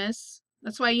madness.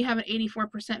 That's why you have an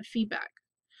 84% feedback.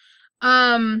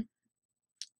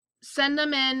 Send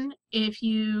them in if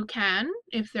you can,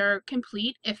 if they're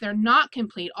complete. If they're not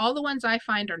complete, all the ones I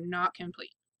find are not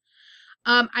complete.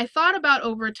 I thought about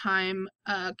over time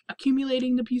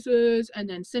accumulating the pieces and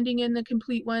then sending in the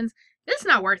complete ones. It's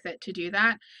not worth it to do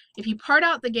that. If you part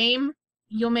out the game,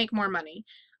 you'll make more money.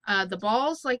 The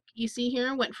balls, like you see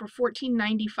here, went for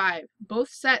 $14.95. Both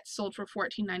sets sold for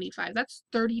 $14.95. That's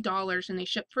 $30, and they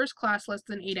ship first class less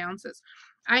than 8 ounces.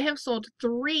 I have sold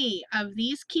 3 of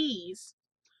these keys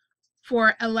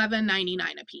for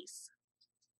 $11.99 a piece,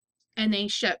 and they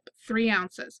ship 3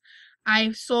 ounces.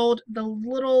 I've sold the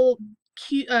little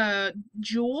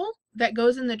jewel that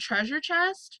goes in the treasure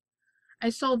chest. I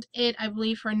sold it, I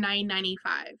believe, for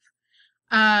 $9.95.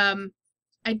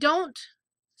 I don't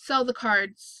sell the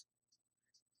cards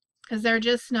because they're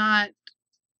just not,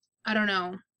 I don't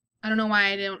know. I don't know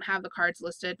why I don't have the cards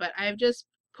listed, but I've just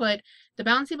put the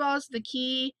bouncy balls, the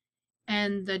key,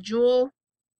 and the jewel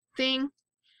thing.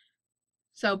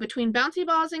 So between bouncy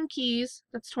balls and keys,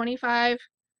 that's 25.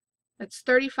 That's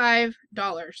 $35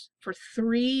 for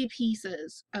 3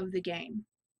 pieces of the game.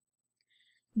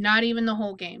 Not even the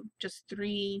whole game, just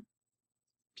 3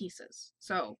 pieces.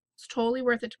 So it's totally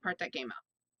worth it to part that game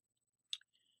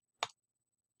out.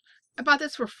 I bought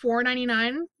this for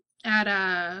 $4.99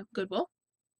 at Goodwill.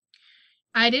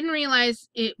 I didn't realize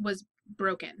it was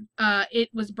broken. It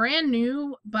was brand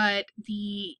new, but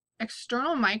the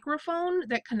external microphone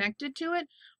that connected to it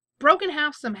broke in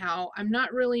half somehow. I'm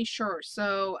not really sure.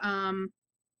 So I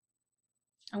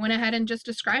went ahead and just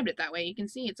described it that way. You can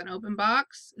see it's an open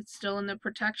box. It's still in the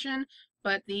protection,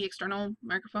 but the external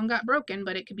microphone got broken,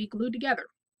 but it could be glued together.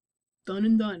 Done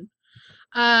and done.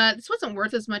 This wasn't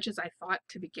worth as much as I thought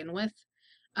to begin with.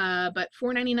 But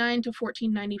 $4.99 to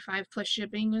 $14.95 plus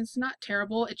shipping is not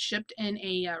terrible. It's shipped in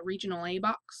a regional A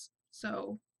box.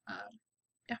 So,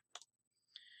 yeah.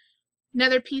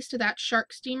 Another piece to that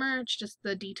shark steamer. It's just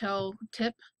the detail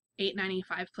tip.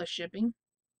 $8.95 plus shipping.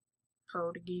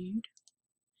 Pretty good.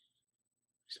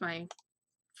 It's my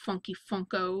funky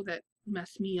Funko that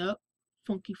messed me up.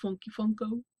 Funky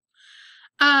Funko.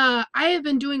 I have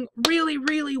been doing really,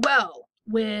 really well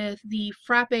with the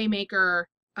frappe maker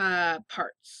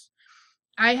parts.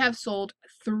 I have sold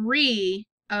 3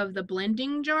 of the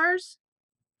blending jars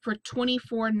for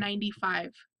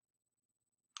 $24.95.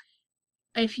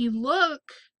 If you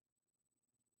look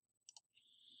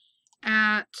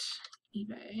at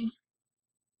eBay,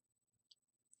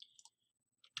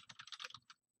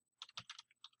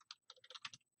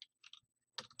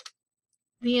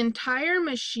 the entire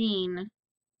machine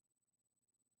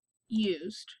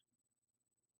used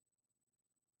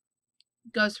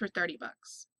goes for $30.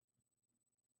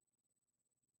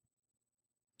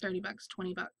 $30,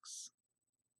 $20.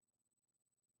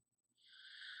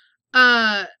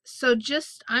 So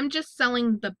I'm just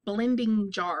selling the blending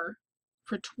jar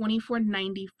for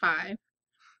 $24.95.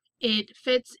 It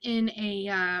fits in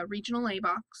a regional A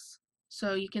box,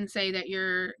 so you can say that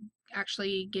you're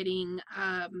actually getting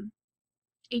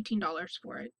 $18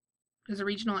 for it, because a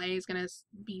regional A is gonna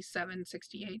be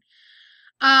 $7.68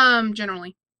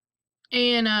 generally,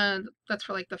 and that's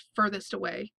for like the furthest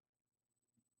away,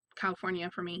 California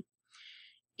for me,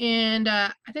 and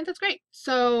I think that's great.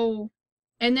 So,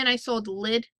 and then I sold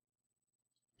lid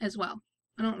as well.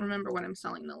 I don't remember what I'm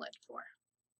selling the lid for.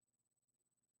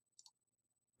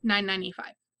 $9.95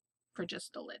 for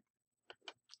just the lid.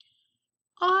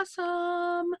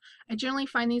 awesome. I generally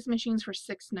find these machines for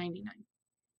 $6.99.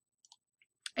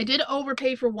 I did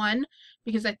overpay for one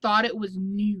because I thought it was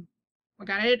new. I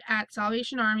got it at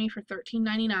Salvation Army for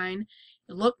 $13.99.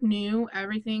 It looked new,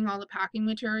 everything, all the packing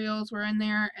materials were in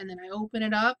there, and then I opened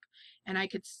it up and I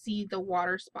could see the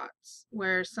water spots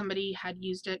where somebody had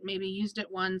used it, maybe used it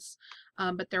once,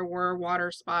 but there were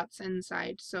water spots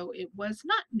inside, so it was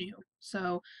not new.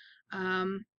 So I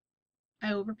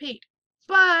overpaid.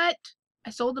 But I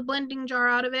sold the blending jar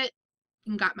out of it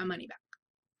and got my money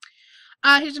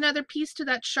back. Here's another piece to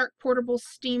that Shark portable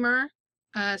steamer.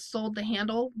 Sold the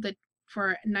handle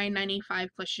for $9.95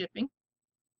 plus shipping.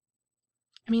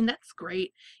 I mean, that's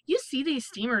great. You see these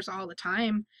steamers all the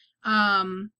time.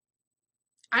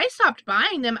 I stopped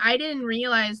buying them. I didn't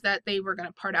realize that they were going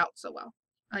to part out so well.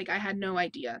 Like, I had no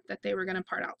idea that they were going to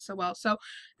part out so well. So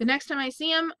the next time I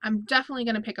see them, I'm definitely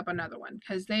going to pick up another one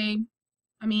because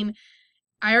I mean,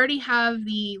 I already have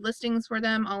the listings for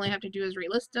them. All I have to do is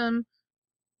relist them.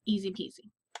 Easy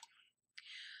peasy.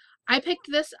 I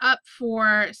picked this up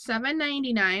for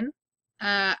 $7.99.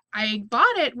 I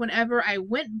bought it whenever I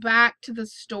went back to the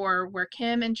store where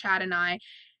Kim and Chad and I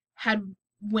had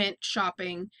went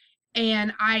shopping,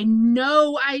 and I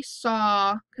know I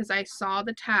saw, because I saw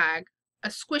the tag, a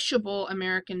squishable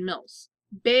American Mills.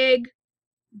 Big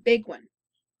one.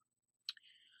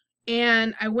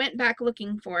 And I went back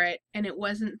looking for it, and it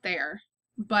wasn't there.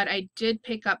 But I did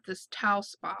pick up this Towel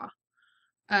Spa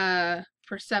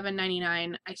for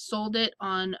 $7.99. I sold it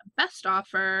on best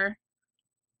offer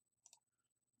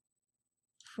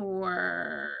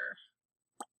for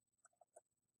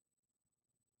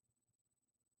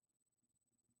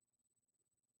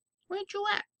where'd you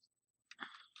at?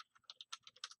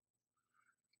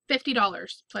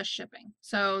 $50 plus shipping.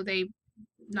 So they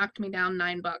knocked me down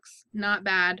 $9. Not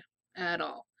bad at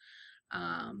all.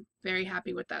 Very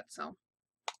happy with that. So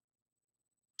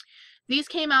these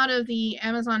came out of the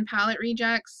Amazon palette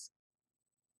rejects.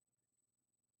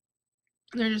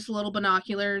 They're just little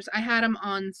binoculars. I had them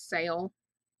on sale.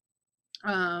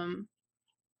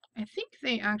 I think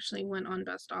they actually went on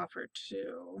best offer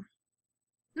too.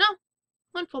 No,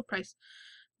 went full price.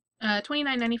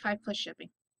 $29.95 plus shipping.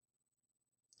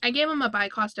 I gave them a buy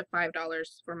cost of $5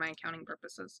 for my accounting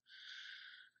purposes.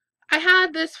 I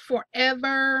had this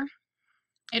forever.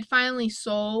 It finally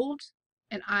sold,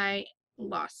 and I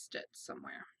lost it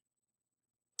somewhere.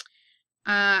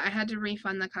 I had to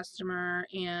refund the customer,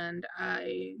 and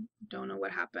I don't know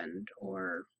what happened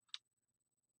or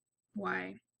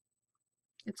why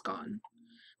it's gone.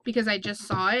 Because I just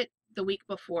saw it the week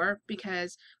before,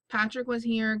 because Patrick was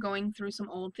here going through some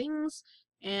old things,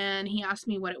 and he asked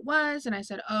me what it was, and I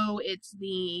said, oh, it's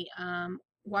the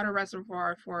water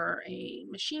reservoir for a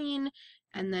machine,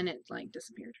 and then it like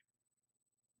disappeared.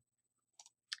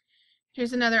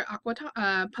 Here's another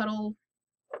puddle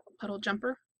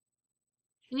jumper.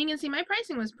 And you can see my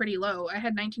pricing was pretty low. I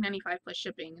had $19.95 plus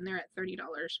shipping, and they're at $30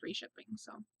 free shipping.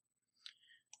 So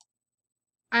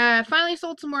I finally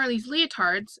sold some more of these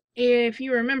leotards. If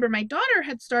you remember, my daughter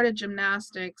had started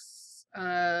gymnastics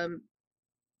end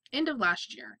of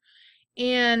last year.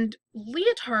 And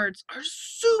leotards are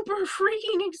super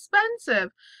freaking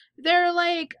expensive. They're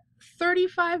like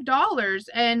 $35.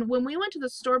 And when we went to the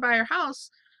store by our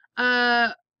house, they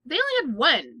only had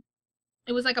one.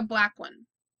 It was like a black one.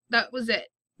 That was it.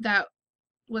 That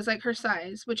was like her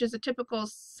size, which is a typical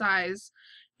size.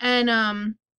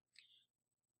 And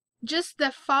just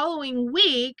the following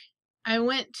week, I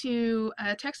went to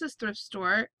a Texas thrift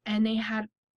store, and they had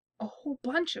a whole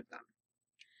bunch of them.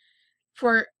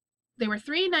 They were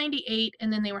 $3.98,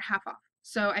 and then they were half off.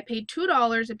 So I paid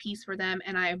 $2 a piece for them,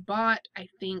 and I bought, I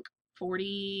think,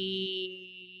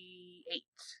 48.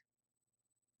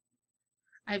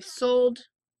 I've sold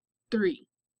 3.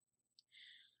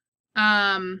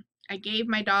 I gave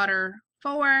my daughter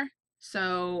 4,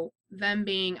 so them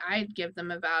being, I'd give them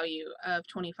a value of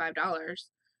 $25.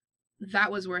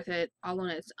 That was worth it all on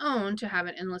its own to have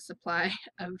an endless supply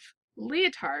of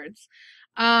leotards.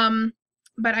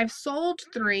 But I've sold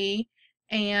 3,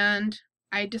 and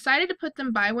I decided to put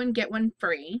them buy one, get one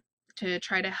free to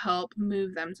try to help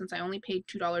move them, since I only paid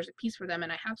 $2 a piece for them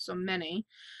and I have so many.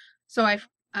 So I've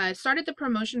started the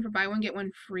promotion for buy one, get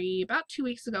one free about 2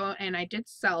 weeks ago, and I did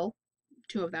sell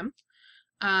 2 of them.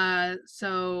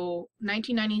 So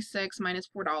 $19.96 minus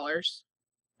 $4,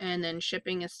 and then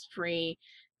shipping is free,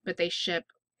 but they ship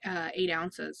 8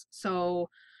 ounces. So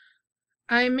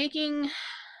I'm making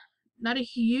not a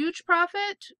huge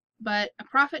profit, but a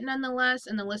profit nonetheless,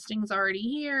 and the listing's already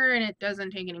here, and it doesn't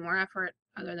take any more effort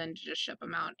other than to just ship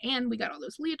them out. And we got all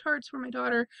those leotards for my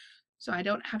daughter, so I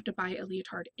don't have to buy a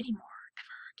leotard anymore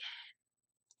ever again.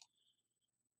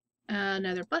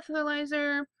 Another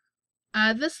breathalyzer.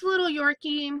 This little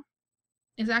Yorkie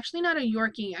is actually not a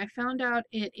Yorkie. I found out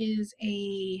it is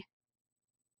a,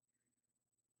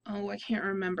 oh, I can't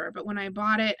remember, but when I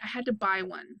bought it, I had to buy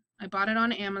one. I bought it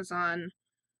on Amazon,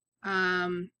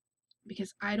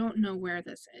 because I don't know where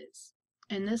this is.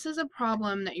 And this is a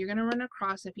problem that you're going to run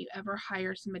across if you ever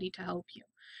hire somebody to help you.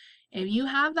 If you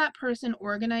have that person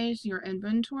organize your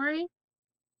inventory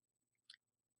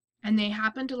and they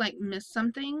happen to like miss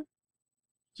something,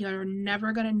 you're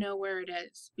never going to know where it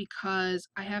is, because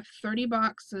I have 30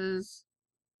 boxes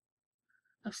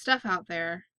of stuff out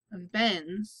there, of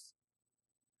bins,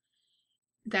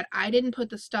 that I didn't put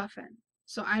the stuff in.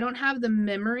 So I don't have the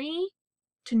memory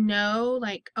to know,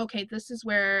 like, okay, this is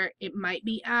where it might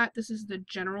be at. This is the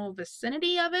general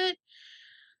vicinity of it.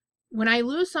 When I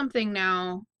lose something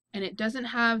now and it doesn't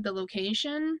have the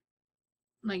location,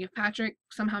 like if Patrick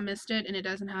somehow missed it and it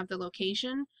doesn't have the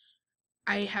location,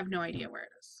 I have no idea where it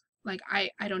is. Like, I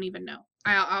don't even know.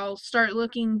 I'll start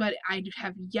looking, but I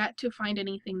have yet to find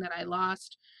anything that I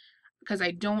lost, because I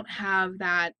don't have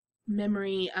that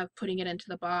memory of putting it into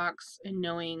the box and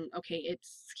knowing, okay,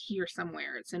 it's here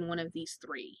somewhere. It's in one of these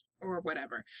 3 or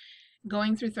whatever.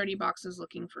 Going through 30 boxes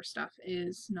looking for stuff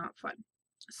is not fun.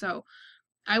 So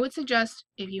I would suggest,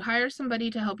 if you hire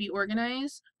somebody to help you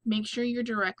organize, make sure you're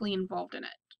directly involved in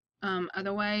it.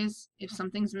 Otherwise, if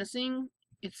something's missing,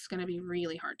 it's going to be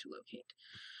really hard to locate.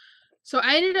 So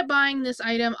I ended up buying this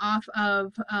item off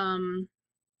of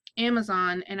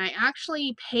Amazon, and I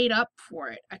actually paid up for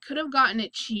it. I could have gotten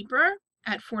it cheaper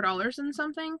at $4 and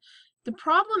something. The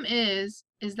problem is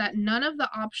that none of the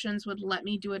options would let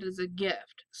me do it as a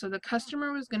gift. So the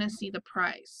customer was going to see the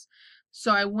price.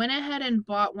 So I went ahead and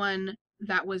bought one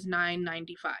that was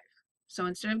 $9.95. So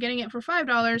instead of getting it for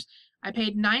 $5, I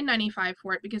paid $9.95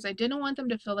 for it, because I didn't want them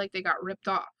to feel like they got ripped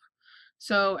off.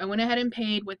 So I went ahead and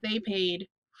paid what they paid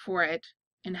for it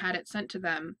and had it sent to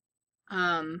them,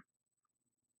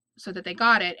 so that they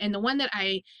got it. And the one that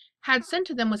I had sent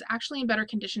to them was actually in better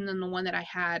condition than the one that I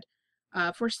had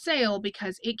for sale,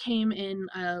 because it came in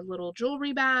a little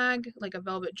jewelry bag, like a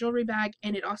velvet jewelry bag,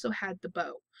 and it also had the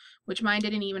bow, which mine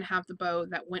didn't even have the bow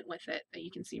that went with it, that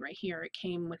you can see right here. It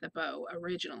came with a bow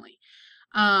originally.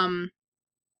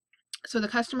 So the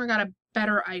customer got a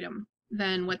better item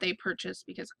than what they purchased,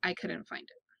 because I couldn't find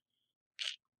it.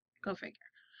 Go figure.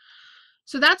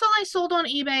 So that's all I sold on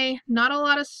eBay. Not a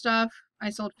lot of stuff. I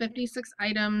sold 56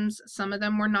 items. Some of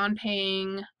them were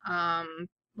non-paying,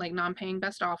 like non-paying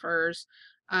best offers.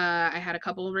 I had a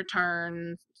couple of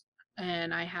returns,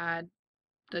 and I had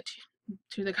the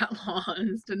two that got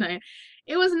lost. And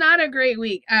it was not a great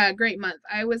week, great month.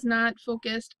 I was not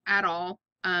focused at all.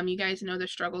 You guys know the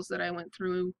struggles that I went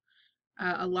through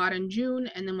a lot in June,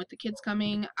 and then with the kids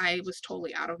coming, I was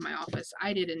totally out of my office.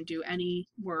 I didn't do any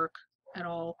work at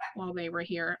all while they were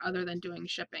here, other than doing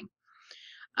shipping.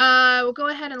 We'll go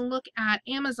ahead and look at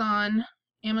Amazon.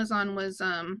 Amazon was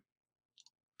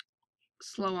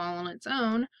slow all on its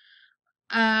own.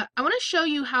 I want to show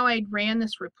you how I ran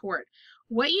this report.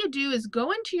 What you do is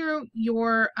go into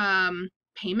your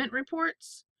payment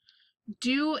reports,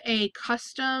 do a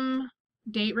custom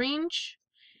date range,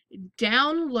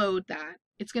 download that.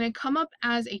 It's going to come up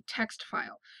as a text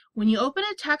file. When you open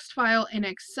a text file in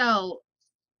Excel,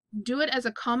 do it as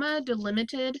a comma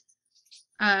delimited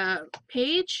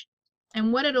page,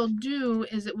 and what it'll do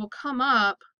is it will come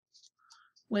up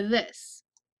with this,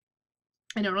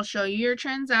 and it'll show you your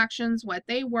transactions, what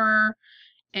they were,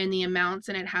 and the amounts,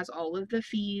 and it has all of the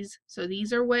fees. So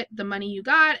these are what the money you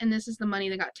got, and this is the money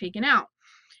that got taken out.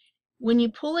 When you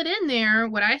pull it in there,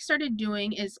 what I started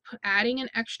doing is adding an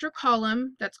extra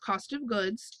column that's cost of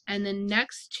goods, and then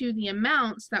next to the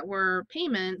amounts that were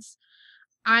payments,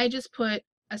 I just put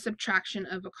a subtraction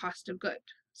of a cost of good.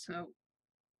 So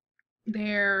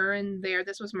there and there,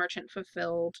 this was merchant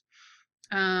fulfilled,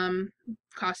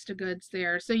 cost of goods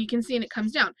there. So you can see, and it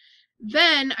comes down.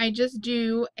 Then I just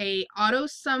do a auto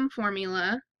sum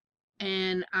formula,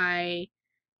 and I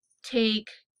take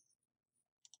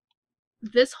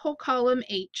this whole column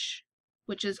H,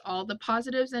 which is all the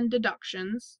positives and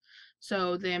deductions,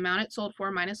 so the amount it sold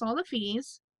for minus all the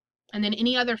fees, and then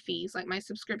any other fees, like my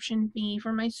subscription fee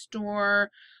for my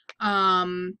store,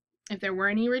 if there were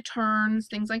any returns,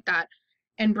 things like that,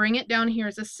 and bring it down here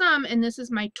as a sum, and this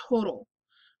is my total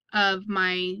of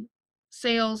my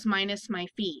sales minus my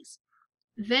fees.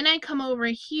 Then I come over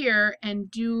here and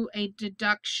do a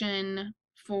deduction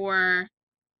for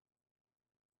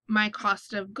my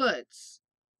cost of goods.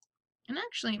 And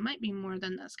actually, it might be more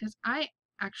than this, because I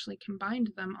actually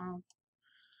combined them all.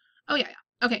 Oh, yeah.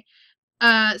 Okay.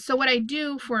 So what I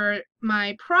do for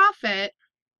my profit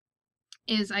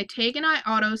is I take and I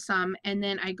auto sum, and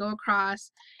then I go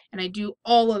across and I do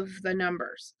all of the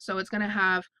numbers. So it's going to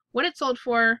have what it sold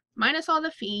for minus all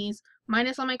the fees,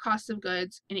 minus all my costs of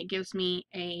goods, and it gives me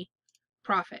a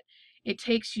profit. It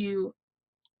takes you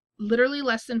literally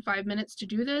less than 5 minutes to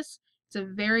do this. It's a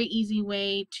very easy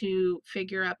way to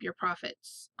figure out your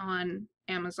profits on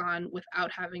Amazon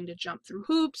without having to jump through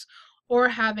hoops or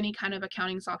have any kind of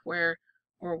accounting software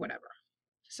or whatever.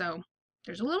 So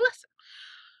there's a little lesson.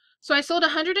 So I sold I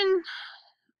had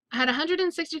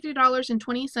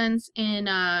 $163.20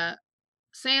 in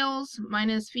sales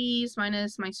minus fees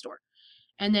minus my store.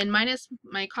 And then minus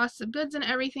my costs of goods and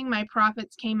everything, my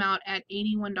profits came out at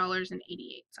 $81.88.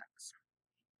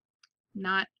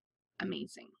 Not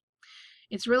amazing.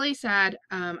 It's really sad.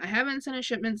 I haven't sent a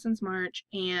shipment since March,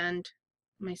 and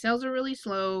my sales are really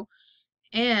slow.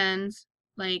 And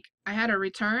like, I had a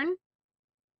return,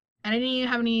 and I didn't even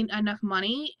have enough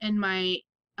money in my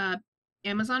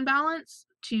Amazon balance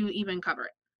to even cover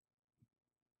it.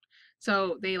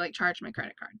 So they like charged my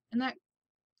credit card, and that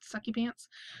sucky pants.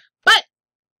 But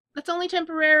that's only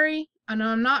temporary. I know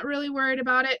I'm not really worried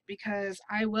about it because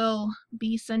I will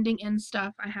be sending in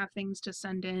stuff. I have things to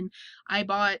send in. I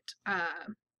bought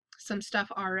some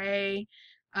stuff RA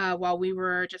while we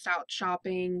were just out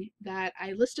shopping that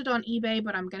I listed on eBay,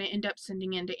 but I'm going to end up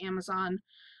sending into Amazon.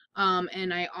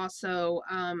 And I also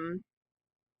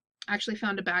actually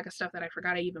found a bag of stuff that I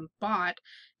forgot I even bought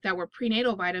that were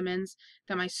prenatal vitamins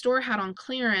that my store had on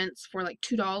clearance for like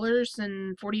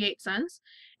 $2.48.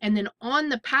 And then on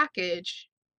the package,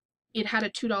 it had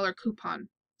a $2 coupon.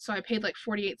 So I paid like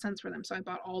 48 cents for them. So I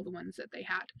bought all the ones that they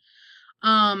had.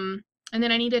 And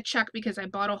then I need to check because I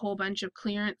bought a whole bunch of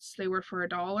clearance. They were for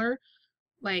 $1,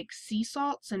 like sea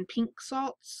salts and pink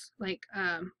salts, like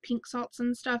pink salts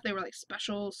and stuff. They were like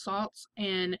special salts,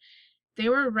 and they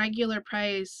were regular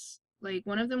price. Like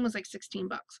one of them was like 16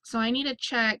 bucks. So I need to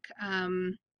check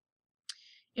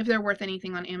if they're worth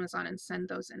anything on Amazon and send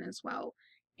those in as well.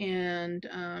 And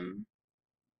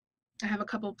I have a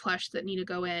couple plush that need to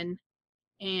go in,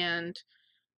 and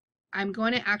I'm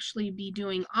going to actually be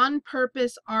doing on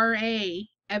purpose RA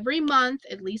every month,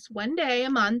 at least one day a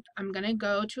month. I'm going to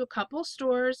go to a couple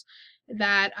stores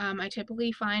that I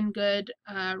typically find good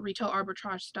retail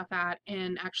arbitrage stuff at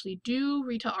and actually do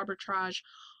retail arbitrage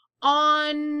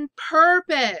on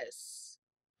purpose.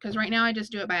 Because right now I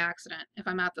just do it by accident if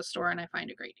I'm at the store and I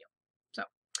find a great deal. So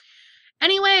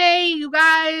anyway, you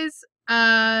guys,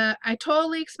 I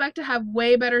totally expect to have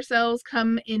way better sales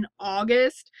come in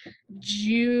August.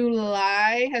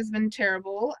 July has been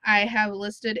terrible. I have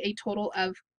listed a total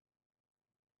of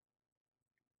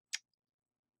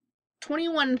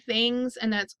 21 things,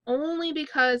 and that's only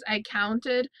because I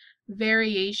counted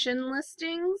variation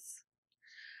listings.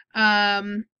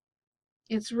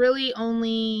 It's really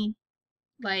only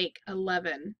like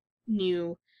 11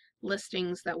 new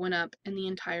listings that went up in the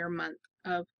entire month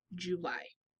of July.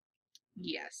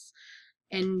 Yes.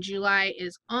 And July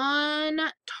is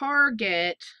on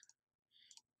target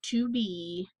to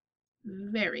be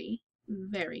very,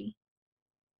 very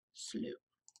slow.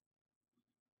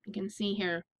 You can see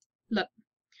here. Look.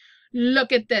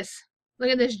 Look at this. Look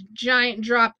at this giant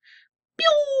drop.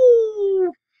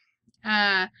 Pew!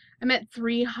 I'm at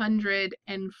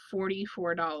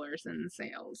 $344 in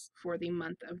sales for the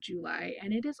month of July,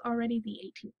 and it is already the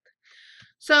 18th.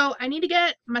 So I need to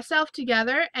get myself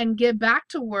together and get back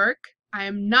to work. I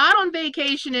am not on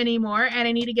vacation anymore, and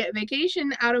I need to get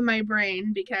vacation out of my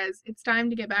brain because it's time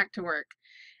to get back to work.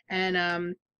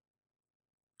 And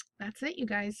that's it, you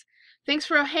guys. Thanks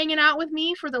for hanging out with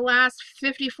me for the last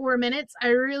 54 minutes. I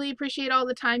really appreciate all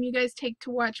the time you guys take to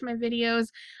watch my videos.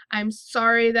 I'm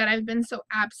sorry that I've been so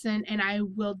absent, and I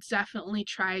will definitely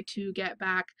try to get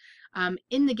back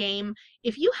in the game.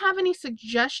 If you have any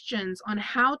suggestions on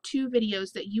how-to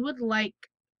videos that you would like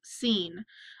seen,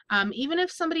 even if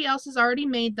somebody else has already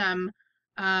made them,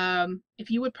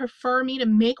 if you would prefer me to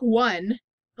make one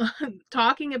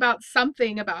talking about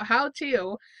something about how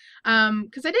to,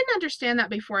 because I didn't understand that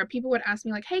before. People would ask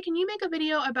me like, hey, can you make a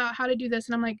video about how to do this?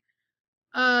 And I'm like,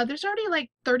 there's already like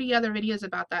 30 other videos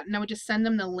about that. And I would just send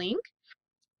them the link.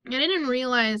 And I didn't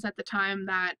realize at the time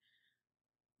that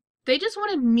they just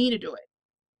wanted me to do it.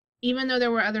 Even though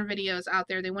there were other videos out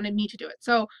there, they wanted me to do it.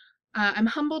 So I'm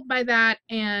humbled by that.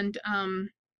 And,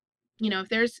 you know, if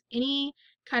there's any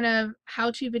kind of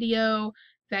how-to video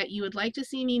that you would like to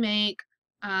see me make,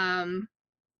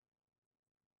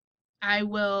 I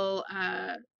will,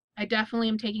 I definitely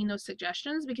am taking those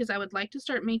suggestions because I would like to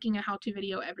start making a how-to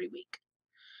video every week.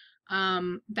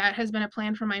 That has been a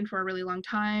plan for mine for a really long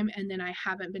time, and then I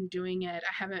haven't been doing it.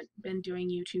 I haven't been doing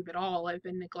YouTube at all. I've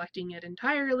been neglecting it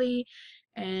entirely,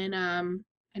 and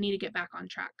I need to get back on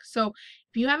track. So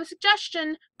if you have a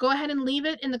suggestion, go ahead and leave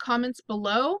it in the comments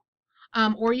below,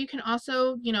 or you can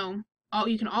also, you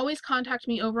can always contact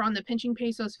me over on the Pinching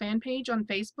Pesos fan page on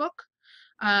Facebook.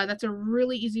 That's a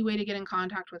really easy way to get in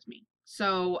contact with me.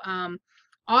 So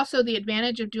also the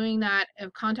advantage of doing that,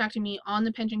 of contacting me on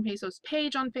the Pinching Pesos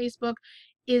page on Facebook,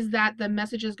 is that the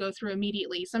messages go through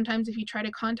immediately. Sometimes if you try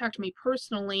to contact me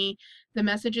personally, the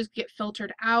messages get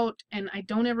filtered out and I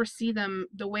don't ever see them.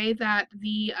 The way that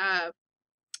the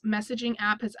messaging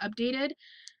app has updated,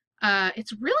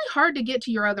 it's really hard to get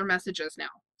to your other messages now.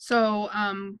 So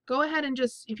go ahead and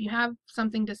just, if you have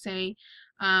something to say,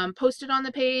 post it on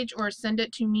the page or send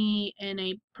it to me in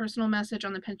a personal message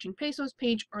on the Pinching Pesos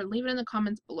page or leave it in the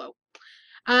comments below.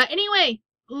 Anyway,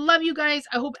 love you guys.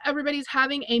 I hope everybody's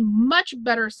having a much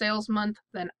better sales month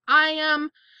than I am.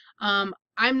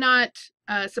 I'm not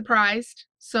surprised.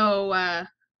 So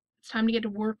it's time to get to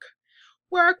work.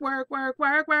 Work, work, work,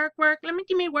 work, work, work. Let me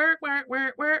give me work, work,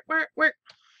 work, work, work, work.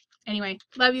 Anyway,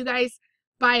 love you guys.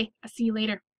 Bye. I'll see you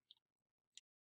later.